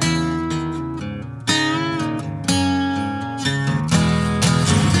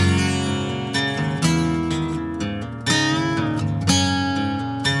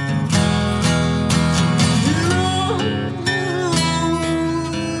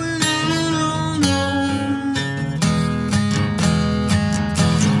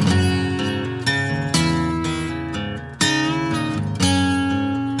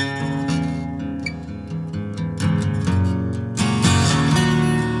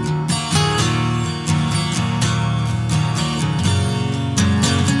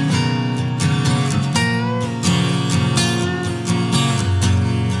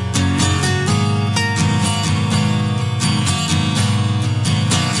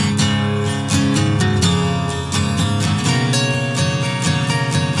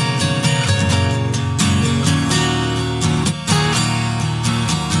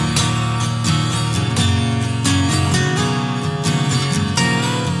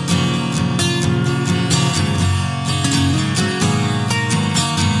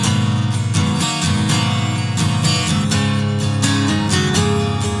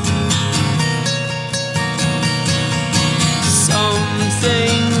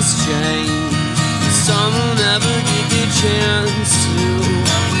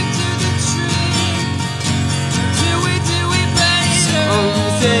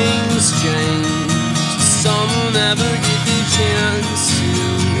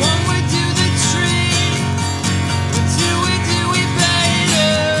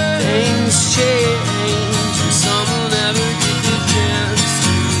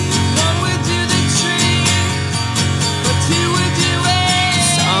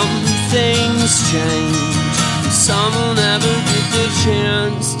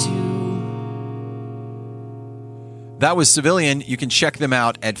 That was Civilian. You can check them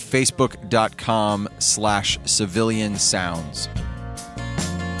out at facebook.com/Civilian Sounds.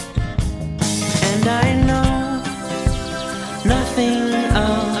 And I know nothing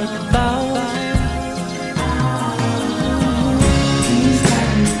about. He's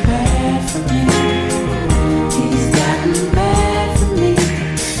gotten bad for me. He's gotten bad for me.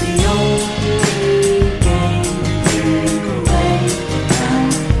 The only game he played,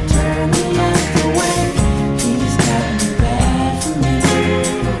 I'm turning left away. He's gotten bad for me.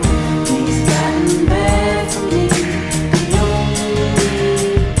 He's gotten bad for me. The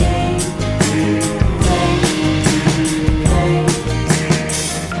only game he played.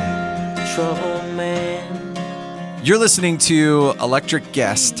 Trouble man. You're listening to Electric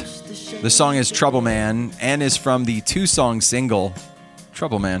Guest. The song is Trouble Man and is from the 2-song single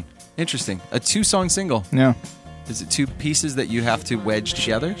Trouble Man. Interesting. A 2-song single. Yeah. Is it 2 pieces that you have to wedge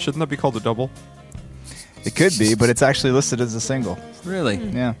together? Shouldn't that be called a double? It could be, but it's actually listed as a single. Really?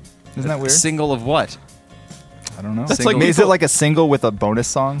 Yeah. Isn't that A weird? single of what? I don't know. That's Single. like Is it like a single with a bonus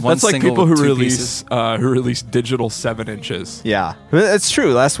song? One That's like single people with who 2 release digital 7-inches. Yeah, it's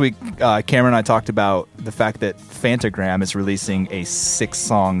true. Last week, Cameron and I talked about the fact that Fantagram is releasing a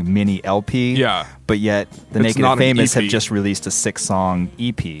 6-song mini LP. Yeah. But yet, the It's Naked not and an Famous have EP. just released a 6-song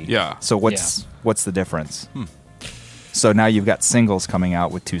EP. Yeah. So what's the difference? So now you've got singles coming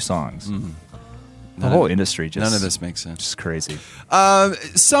out with 2 songs. The whole industry just None of this makes sense. just crazy.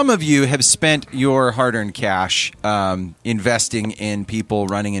 Some of you have spent your hard-earned cash investing in people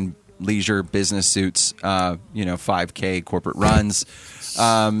running in leisure business suits, 5K corporate runs.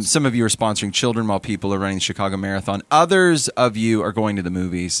 Some of you are sponsoring children while people are running the Chicago Marathon. Others of you are going to the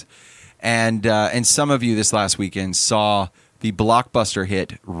movies. And some of you this last weekend saw the blockbuster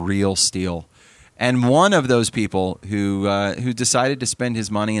hit Real Steel. And one of those people who decided to spend his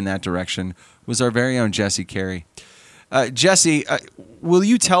money in that direction was our very own Jesse Carey. Jesse, will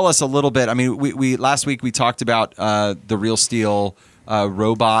you tell us a little bit? I mean, we last week we talked about the Real Steel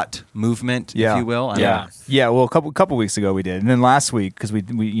robot movement, if you will. I don't know. Yeah, well, a couple weeks ago we did, and then last week because we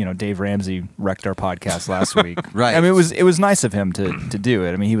Dave Ramsey wrecked our podcast last week. Right. I mean, it was nice of him to do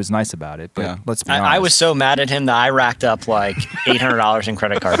it. I mean, he was nice about it. But Yeah. let's be honest. I was so mad at him that I racked up like $800 in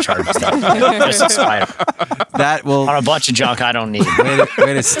credit card charges just to spite him That will on a bunch of junk I don't need.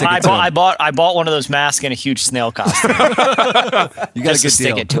 way to stick it to him. I bought one of those masks in a huge snail costume. You got just a to good stick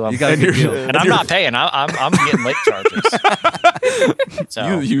deal. it to him. You got a good deal. And I'm not paying. I'm getting late charges.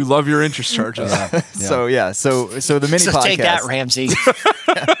 So, You love your interest charges. So the mini so podcast. take that, Ramsey.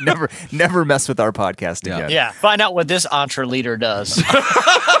 never mess with our podcast Yeah. again. Yeah, find out what this entre leader does.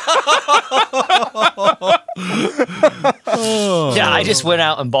 Yeah, I just went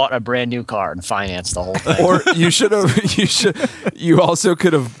out and bought a brand new car and financed the whole thing. Or you also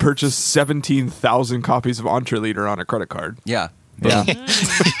could have purchased 17,000 copies of Entreleader on a credit card. Yeah. Yeah.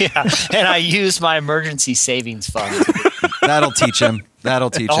 Yeah, and I used my emergency savings fund. That'll teach him. That'll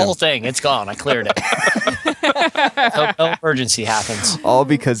teach The him. whole thing, it's gone. I cleared it. No emergency happens. All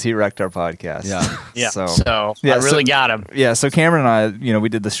because he wrecked our podcast. Yeah. Yeah, So, so yeah, I really got him. Yeah, so Cameron and I, we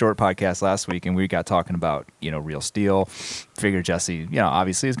did the short podcast last week, and we got talking about, Real Steel. Figured Jesse,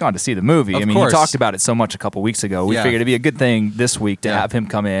 obviously has gone to see the movie. Of I mean, course. he talked about it so much a couple weeks ago. We Yeah. figured it'd be a good thing this week to Yeah. have him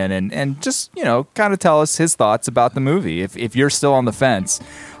come in and just, kind of tell us his thoughts about the movie. If you're still on the fence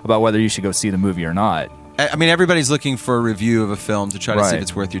about whether you should go see the movie or not. I mean, everybody's looking for a review of a film to try to see Right. if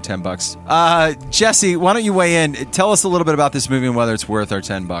it's worth your $10. Jesse, why don't you weigh in? Tell us a little bit about this movie and whether it's worth our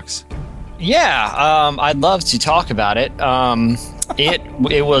 $10. Yeah, I'd love to talk about it.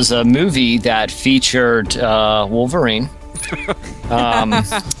 It was a movie that featured Wolverine.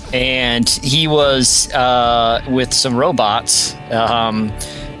 And he was with some robots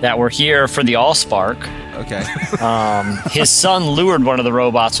that were here for the Allspark. Okay. His son lured one of the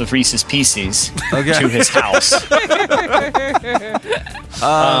robots with Reese's Pieces Okay. to his house.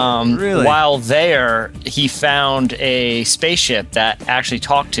 Really? While there, he found a spaceship that actually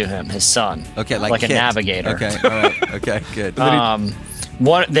talked to him, his son. Okay, like a Kit. navigator. Okay. All right. Okay. Good. In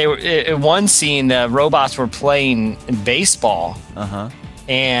one scene, the robots were playing baseball,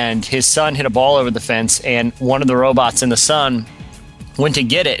 and his son hit a ball over the fence, and one of the robots and the son went to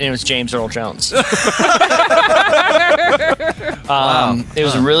get it, and it was James Earl Jones. It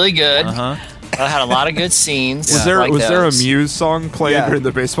was really good. I had a lot of good scenes. Was there like a those. Muse song playing Yeah. during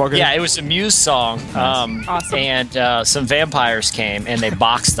the baseball game? Yeah, it was a Muse song. Awesome. And some vampires came and they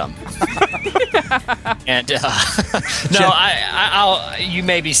boxed them. And you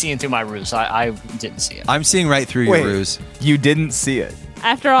may be seeing through my ruse. I didn't see it. I'm seeing right through Wait. your ruse. You didn't see it.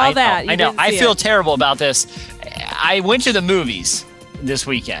 After all that, I know. didn't I see feel it. terrible about this. I went to the movies this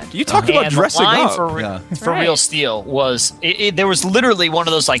weekend. You talked about And dressing the line up. for, Yeah. for Right. Real Steel was there was literally one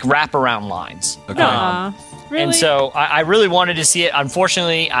of those like wraparound lines. Okay. Aw, really? And so I really wanted to see it.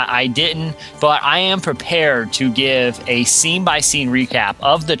 Unfortunately, I didn't, but I am prepared to give a scene-by-scene recap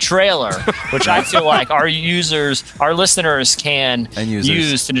of the trailer, which I feel like our listeners can And users.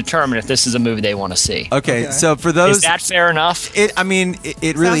 use to determine if this is a movie they want to see. Okay. So for those, Is that fair enough? it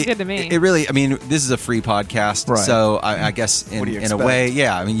really, good to me. It really, I mean, this is a free podcast, Right. so I guess What do you in a expect? way,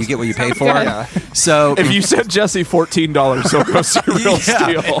 yeah. I mean, you get what you pay for. Yeah. So If you sent Jesse $14, he'll go see Real Yeah.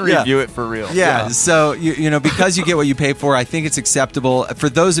 Steel. Yeah. Review it for real. Yeah, so because you get what you pay for, I think it's acceptable. For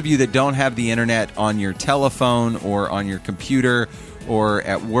those of you that don't have the internet on your telephone or on your computer or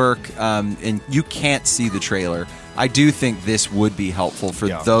at work, and you can't see the trailer, I do think this would be helpful for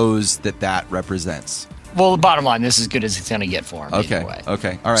Yeah. those that represents. Well, the bottom line, this is as good as it's going to get for him. Okay. Either way.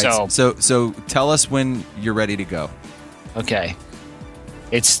 Okay. All right. So tell us when you're ready to go. Okay.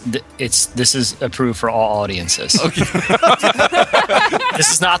 This is approved for all audiences. Okay.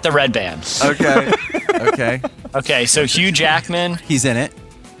 This is not the Red Band. Okay. Okay. Okay, so Hugh Jackman, He's in it.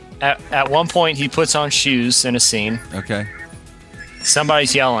 at one point, he puts on shoes in a scene. Okay.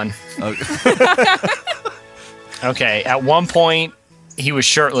 Somebody's yelling. Okay. Okay, at one point, he was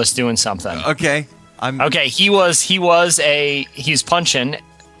shirtless doing something. Okay. Okay, he's punching.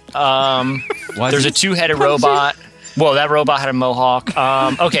 There's a two-headed robot. Whoa, that robot had a mohawk.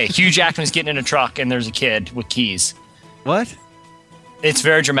 Okay, Hugh Jackman's getting in a truck, and there's a kid with keys. What? It's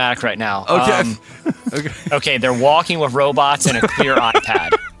very dramatic right now. Okay. Okay, they're walking with robots and a clear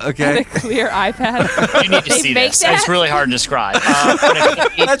iPad. Okay. a clear iPad. You need to They see faked this. that? It's really hard to describe.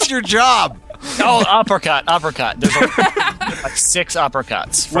 That's your job. Oh, uppercut. There's like 6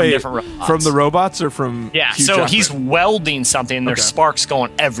 uppercuts from different robots. From the robots or from Yeah, Hugh so Jackman? he's welding something, and there's Okay. sparks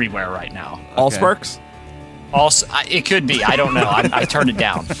going everywhere right now. All Okay. sparks? Also, it could be. I don't know. I turned it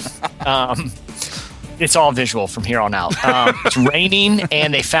down. It's all visual from here on out. It's raining,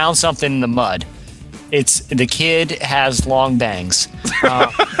 and they found something in the mud. It's the kid has long bangs.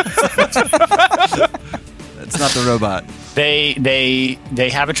 It's not the robot. They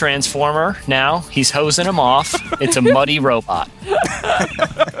have a transformer now. He's hosing him off. It's a muddy robot.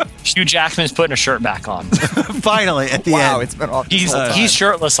 Hugh Jackman's putting a shirt back on. Finally, at the Wow, end. it's been off. He's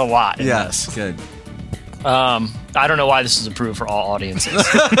shirtless a lot in Yes, this. good. I don't know why this is approved for all audiences.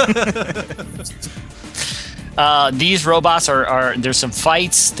 These robots are there's some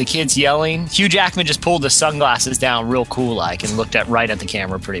fights, the kid's yelling. Hugh Jackman just pulled the sunglasses down real cool like and looked right at the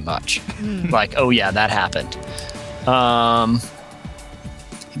camera pretty much. Like, oh yeah, that happened.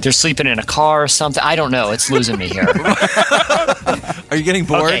 They're sleeping in a car or something. I don't know. It's losing me here. Are you getting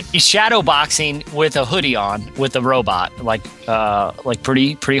bored? Okay, he's shadow boxing with a hoodie on with a robot, like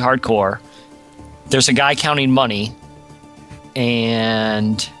pretty hardcore. There's a guy counting money,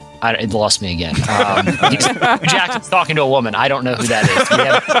 and it lost me again. Jackson's talking to a woman. I don't know who that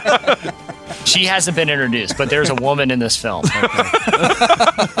is. She hasn't been introduced, but there's a woman in this film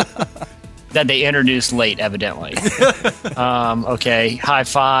that they introduced late, evidently. Okay, high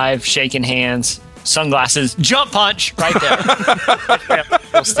five, shaking hands, sunglasses, jump punch, right there.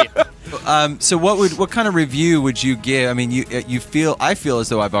 So what kind of review would you give? I mean, I feel as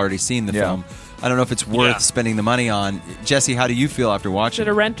though I've already seen the film. I don't know if it's worth spending the money on. Jesse, how do you feel after Is watching it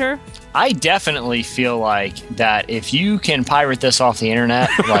a renter? I definitely feel like that if you can pirate this off the internet,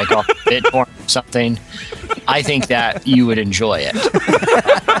 like off BitTorrent or something, I think that you would enjoy it.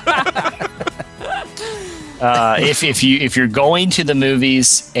 If you're going to the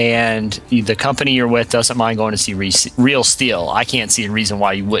movies and the company you're with doesn't mind going to see Real Steel, I can't see a reason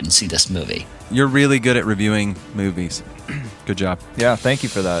why you wouldn't see this movie. You're really good at reviewing movies. Good job. Yeah, thank you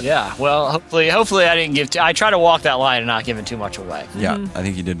for that. Yeah, well, hopefully I didn't give. I try to walk that line and not giving too much away. Yeah, I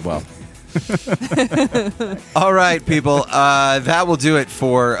think you did well. All right, people. That will do it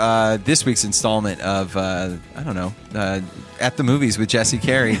for this week's installment of At the Movies with Jesse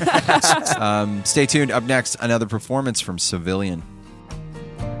Carey. Stay tuned. Up next, another performance from Civilian.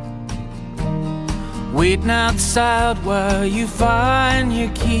 Waiting outside while you find your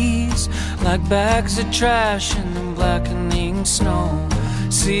keys, like bags of trash in the blackening snow.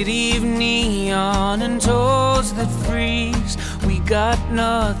 City of neon and toes that freeze. We got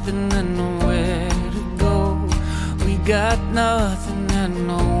nothing and nowhere to go. We got nothing and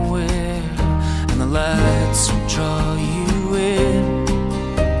nowhere. And the lights will draw you in,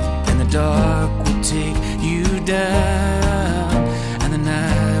 and the dark will take you down, and the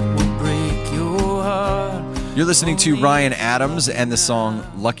night will break your heart. You're listening to Ryan Adams and the song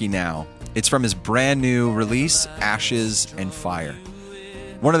Lucky Now. It's from his brand new release, Ashes and Fire.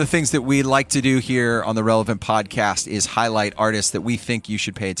 One of the things that we like to do here on the Relevant Podcast is highlight artists that we think you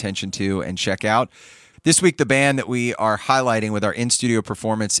should pay attention to and check out. This week, the band that we are highlighting with our in-studio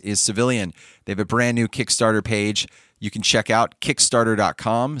performance is Civilian. They have a brand new Kickstarter page. You can check out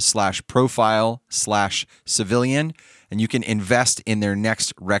kickstarter.com/profile/civilian, and you can invest in their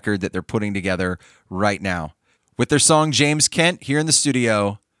next record that they're putting together right now. With their song James Kent here in the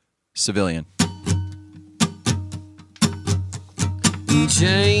studio, Civilian.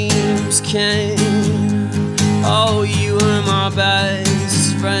 James Kent, oh, you were my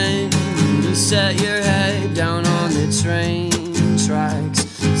best friend. You set your head down on the train tracks,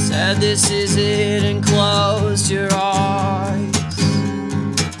 said this is it and closed your eyes.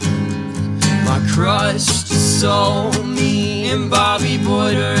 My crushed soul, me and Bobby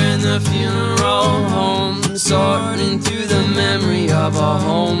Boyd are in the funeral home, sorting through the memory of a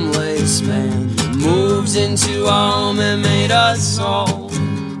homeless man. Moved into our home and made us whole.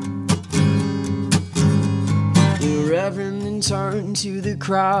 The Reverend then turned to the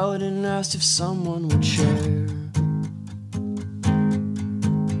crowd and asked if someone would share.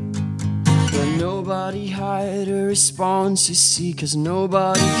 But nobody had a response, you see, 'cause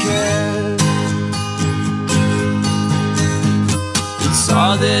nobody cared.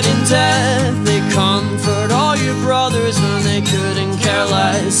 Saw that in death they comfort all your brothers when they couldn't care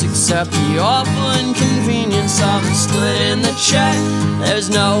less, except the awful inconvenience of a split in the check. There's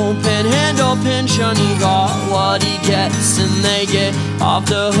no panhandle pinch on, he got what he gets, and they get off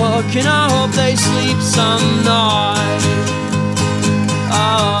the hook, and I hope they sleep some night.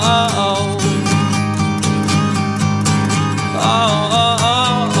 Oh, oh, oh. Oh, oh,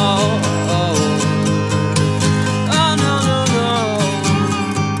 oh, oh, oh. Oh, no, no, no.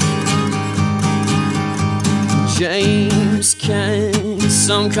 James Kent,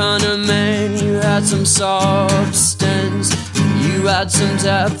 some kind of man, you had some substance, you had some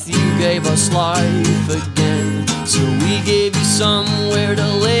depth, you gave us life again, so we gave you somewhere to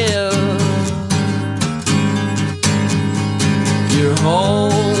live. Your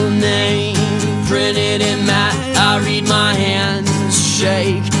whole name printed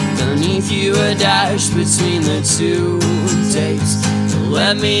you a dash between the two dates.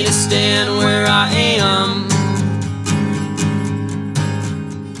 Let me to stand where I am.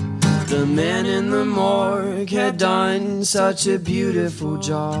 The man in the morgue had done such a beautiful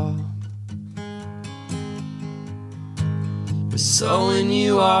job with sewing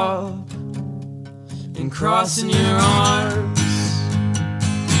you up and crossing your arms.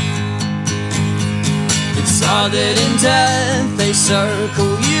 It's all that in death they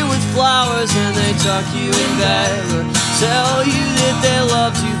circle you with flowers and they tuck you in bed or tell you that they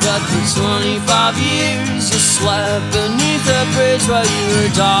loved you, but for 25 years you slept beneath a bridge while you were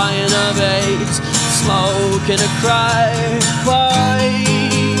dying of AIDS, smoking a crack pipe.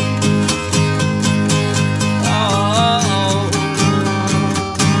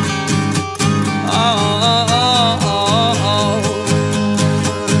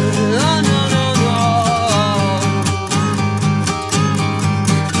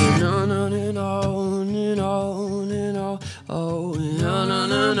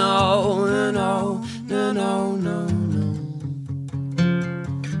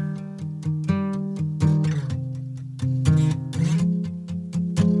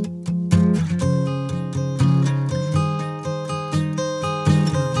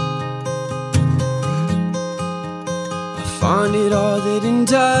 Find it all that in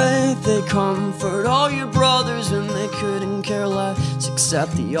death they comfort all your brothers when they couldn't care less,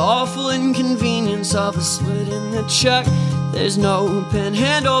 except the awful inconvenience of a split in the check. There's no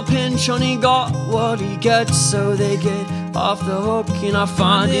panhandle pinch, only got what he gets, so they get off the hook. And I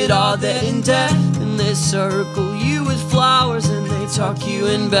find it all that in death, and they circle you with flowers and they tuck you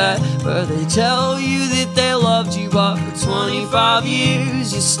in bed, where they tell you that they loved you, but for 25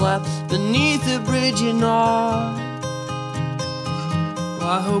 years you slept beneath a bridge and all.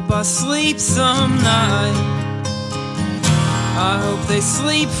 I hope I sleep some night. I hope they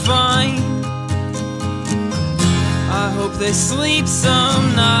sleep fine. I hope they sleep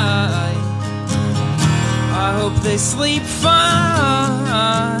some night. I hope they sleep fine.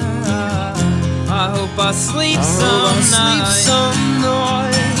 I hope I sleep some night.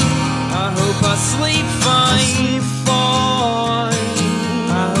 I hope I sleep fine.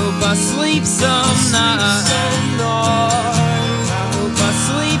 I hope I sleep some night.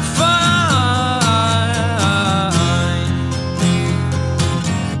 Sleep fine.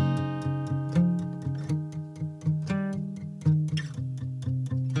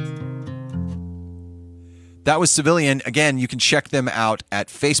 That was Civilian. Again, you can check them out at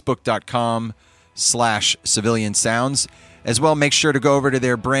facebook.com/Civilian Sounds. As well, make sure to go over to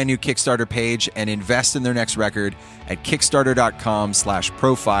their brand new Kickstarter page and invest in their next record at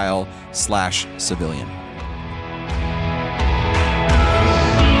kickstarter.com/profile/Civilian.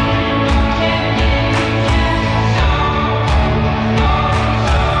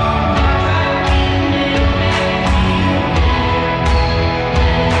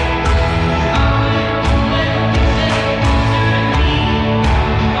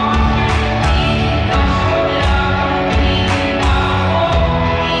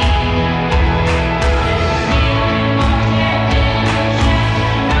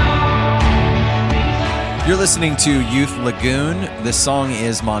 You're listening to Youth Lagoon. This song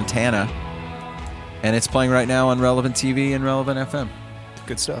is Montana, and it's playing right now on Relevant TV and Relevant FM.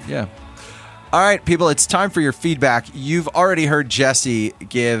 Good stuff. Yeah. All right, people, it's time for your feedback. You've already heard Jesse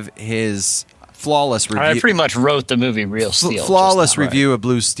give his flawless review. I pretty much wrote the movie Real Steel. Flawless review of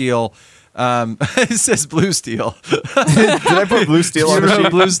Blue Steel. It says Blue Steel. Did I put Blue Steel on You the wrote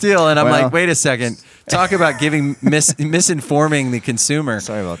sheet? Blue Steel, and I'm Well. like, wait a second. Talk about giving misinforming the consumer.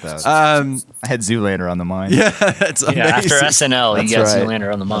 Sorry about that. I had Zoolander on the mind. Yeah, that's amazing. Yeah, after SNL, That's you got right.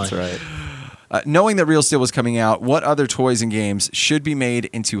 Zoolander on the mind. That's right. Knowing that Real Steel was coming out, what other toys and games should be made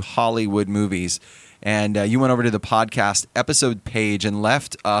into Hollywood movies? And you went over to the podcast episode page and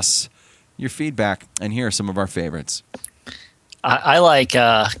left us your feedback. And here are some of our favorites. I like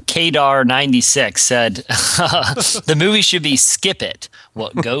Kadar96 said, the movie should be Skip It.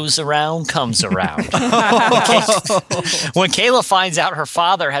 What goes around comes around. When Kayla finds out her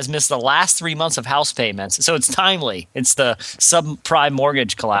father has missed the last 3 months of house payments, so it's timely. It's the subprime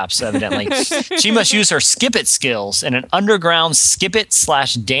mortgage collapse, evidently. She must use her Skip It skills in an underground Skip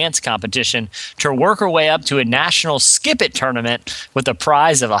It/dance competition to work her way up to a national Skip It tournament with a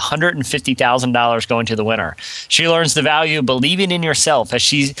prize of $150,000 going to the winner. She learns the value of believing in yourself as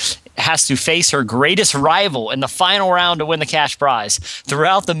she has to face her greatest rival in the final round to win the cash prize.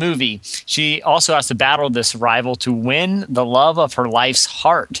 Throughout the movie, she also has to battle this rival to win the love of her life's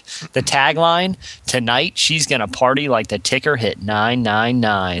heart. The tagline, tonight she's going to party like the ticker hit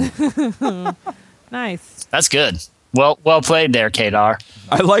 999. Nice. That's good. Well played there, Kadar.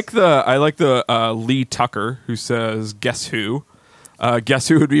 I like the Lee Tucker who says, "Guess who?" Guess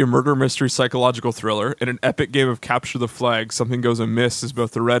who would be a murder mystery psychological thriller. In an epic game of capture the flag, something goes amiss as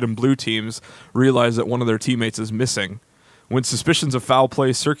both the red and blue teams realize that one of their teammates is missing. When suspicions of foul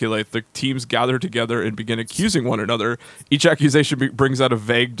play circulate, the teams gather together and begin accusing one another. Each accusation brings out a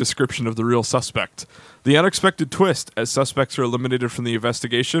vague description of the real suspect. The unexpected twist: as suspects are eliminated from the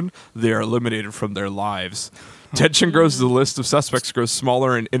investigation, they are eliminated from their lives. Tension grows as the list of suspects grows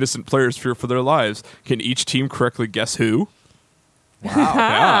smaller and innocent players fear for their lives. Can each team correctly guess who?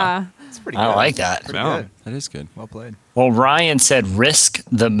 Ah. It's pretty I good. like that. Yeah. That is good. Well played. Well, Ryan said Risk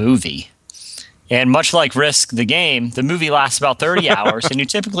the movie. And much like Risk the game, the movie lasts about 30 hours, and you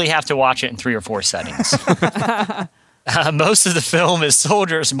typically have to watch it in 3 or 4 settings. Most of the film is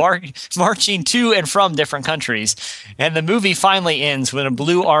soldiers marching to and from different countries, and the movie finally ends when a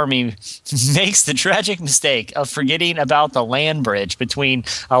blue army makes the tragic mistake of forgetting about the land bridge between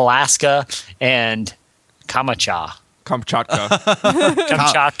Alaska and Kamchatka.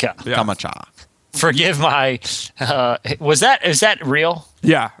 Kamchatka. Yeah. Kamacha. Forgive my. Is that real?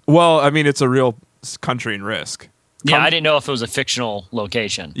 Yeah. Well, I mean, it's a real country in Risk. Yeah, I didn't know if it was a fictional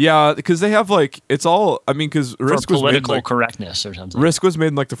location Yeah, because they have it's all. I mean, because for Risk was made political correctness or something. Risk was made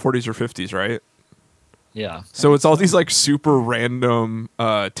in the 40s or 50s, right? Yeah. So it's all these super random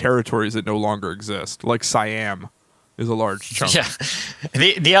territories that no longer exist. Like Siam is a large chunk. Yeah.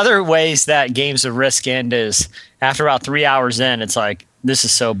 The other ways that games of Risk end is after about 3 hours in, it's like, this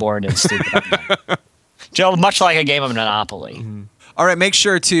is so boring and stupid. Joe, much like a game of Monopoly. Mm-hmm. All right, make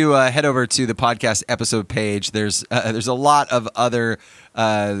sure to head over to the podcast episode page. There's a lot of other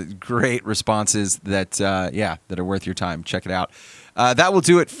great responses that are worth your time. Check it out. That will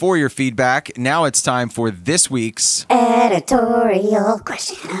do it for your feedback. Now it's time for this week's editorial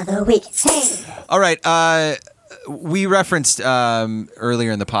question of the week. Hey. All right. We referenced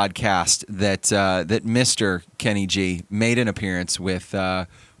earlier in the podcast that Mr. Kenny G made an appearance with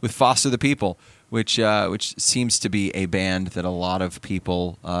Foster the People, which seems to be a band that a lot of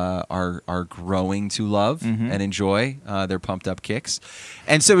people are growing to love and enjoy their pumped up kicks.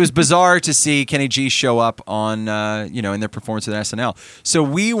 And so it was bizarre to see Kenny G show up on in their performance at SNL. So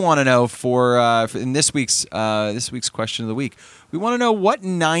we want to know for in this week's question of the week, we want to know what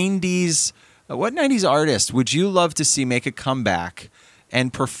 90s artist would you love to see make a comeback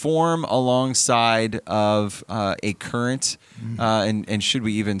and perform alongside of a current and should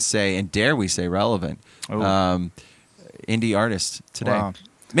we even say, and dare we say relevant, indie artist today? Wow.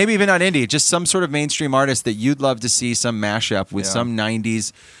 Maybe even not indie, just some sort of mainstream artist that you'd love to see some mashup with some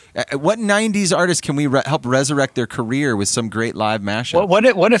 90s. What 90s artist can we help resurrect their career with some great live mashup?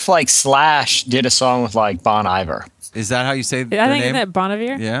 What if like Slash did a song with like Bon Iver? Is that how you say I their think name? that Bon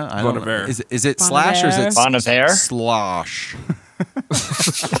Iver. Yeah, I Bon don't know. Iver. Is it Bon Slash or is it Bon Iver? Slosh?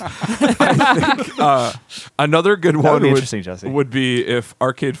 Another good would one be interesting, Jesse. would be if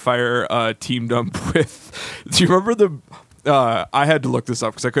Arcade Fire teamed up with. Do you remember the? I had to look this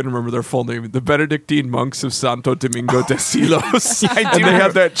up because I couldn't remember their full name. The Benedictine monks of Santo Domingo de Silos. And they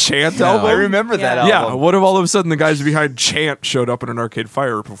had that Chant album. I remember that album. Yeah. What if all of a sudden the guys behind Chant showed up in an Arcade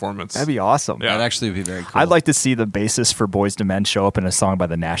Fire performance? That'd be awesome. Yeah. That'd actually be very cool. I'd like to see the bassist for Boyz II Men show up in a song by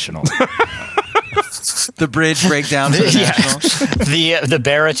The National. the bridge breakdown for the National. the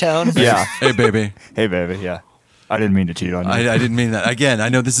baritone. Yeah. Hey, baby. Hey, baby. Yeah. I didn't mean to cheat on you. I didn't mean that. Again, I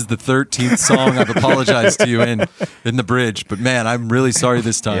know this is the 13th song I've apologized to you in the bridge, but man, I'm really sorry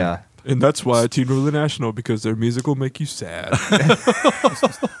this time. Yeah. And that's why I teamed with the National, because their music will make you sad.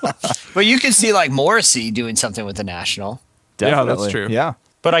 But you could see like Morrissey doing something with the National. Yeah, that's Definitely. true. Yeah.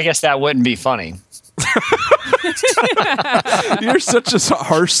 But I guess that wouldn't be funny. You're such a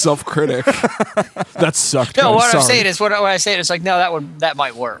harsh self-critic. That sucked. No, I'm what I'm sorry. saying is what I say is like, no, that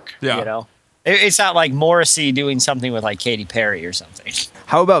might work. Yeah. You know, it's not like Morrissey doing something with like Katy Perry or something.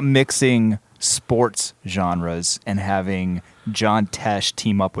 How about mixing sports genres and having John Tesh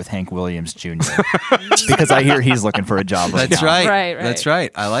team up with Hank Williams Jr.? Because I hear he's looking for a job right That's now. right. Right. That's right.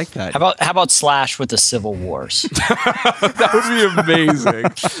 I like that. How about Slash with the Civil Wars? That would be amazing.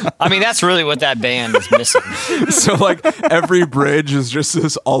 I mean, that's really what that band is missing. So like every bridge is just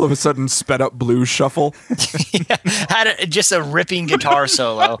this all of a sudden sped up blues shuffle. Just a ripping guitar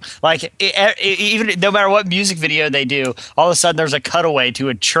solo. Like even no matter what music video they do, all of a sudden there's a cutaway to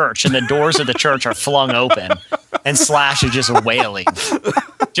a church and the doors of the church are flung open and Slash is just wailing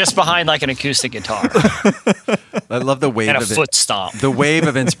just behind like an acoustic guitar I love the wave and a of it. foot stomp. The wave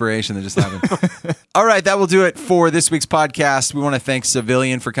of inspiration that just happened. All right, that will do it for this week's podcast. We want to thank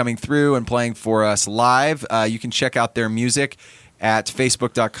Civilian for coming through and playing for us live. You can check out their music at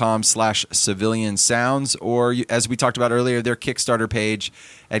facebook.com/civilian sounds, or as we talked about earlier, their Kickstarter page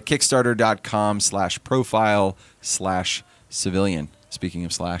at kickstarter.com/profile/civilian. Speaking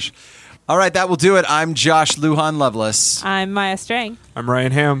of slash. All right, that will do it. I'm Josh Lujan Lovelace. I'm Maya Strang. I'm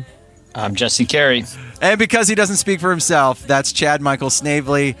Ryan Ham. I'm Jesse Carey. And because he doesn't speak for himself, that's Chad Michael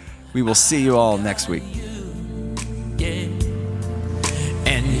Snavely. We will see you all next week. Yeah.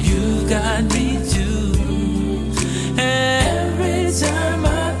 And you got me too. Every time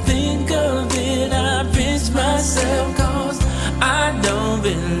I think of it, I pinch myself, 'cause I don't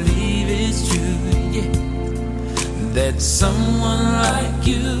believe it's true. Yeah. That someone like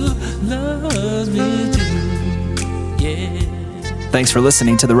you loves me too. Yeah. Thanks for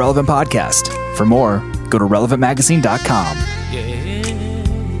listening to the Relevant Podcast. For more, go to relevantmagazine.com.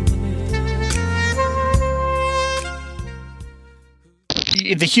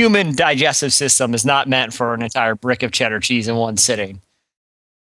 The human digestive system is not meant for an entire brick of cheddar cheese in one sitting.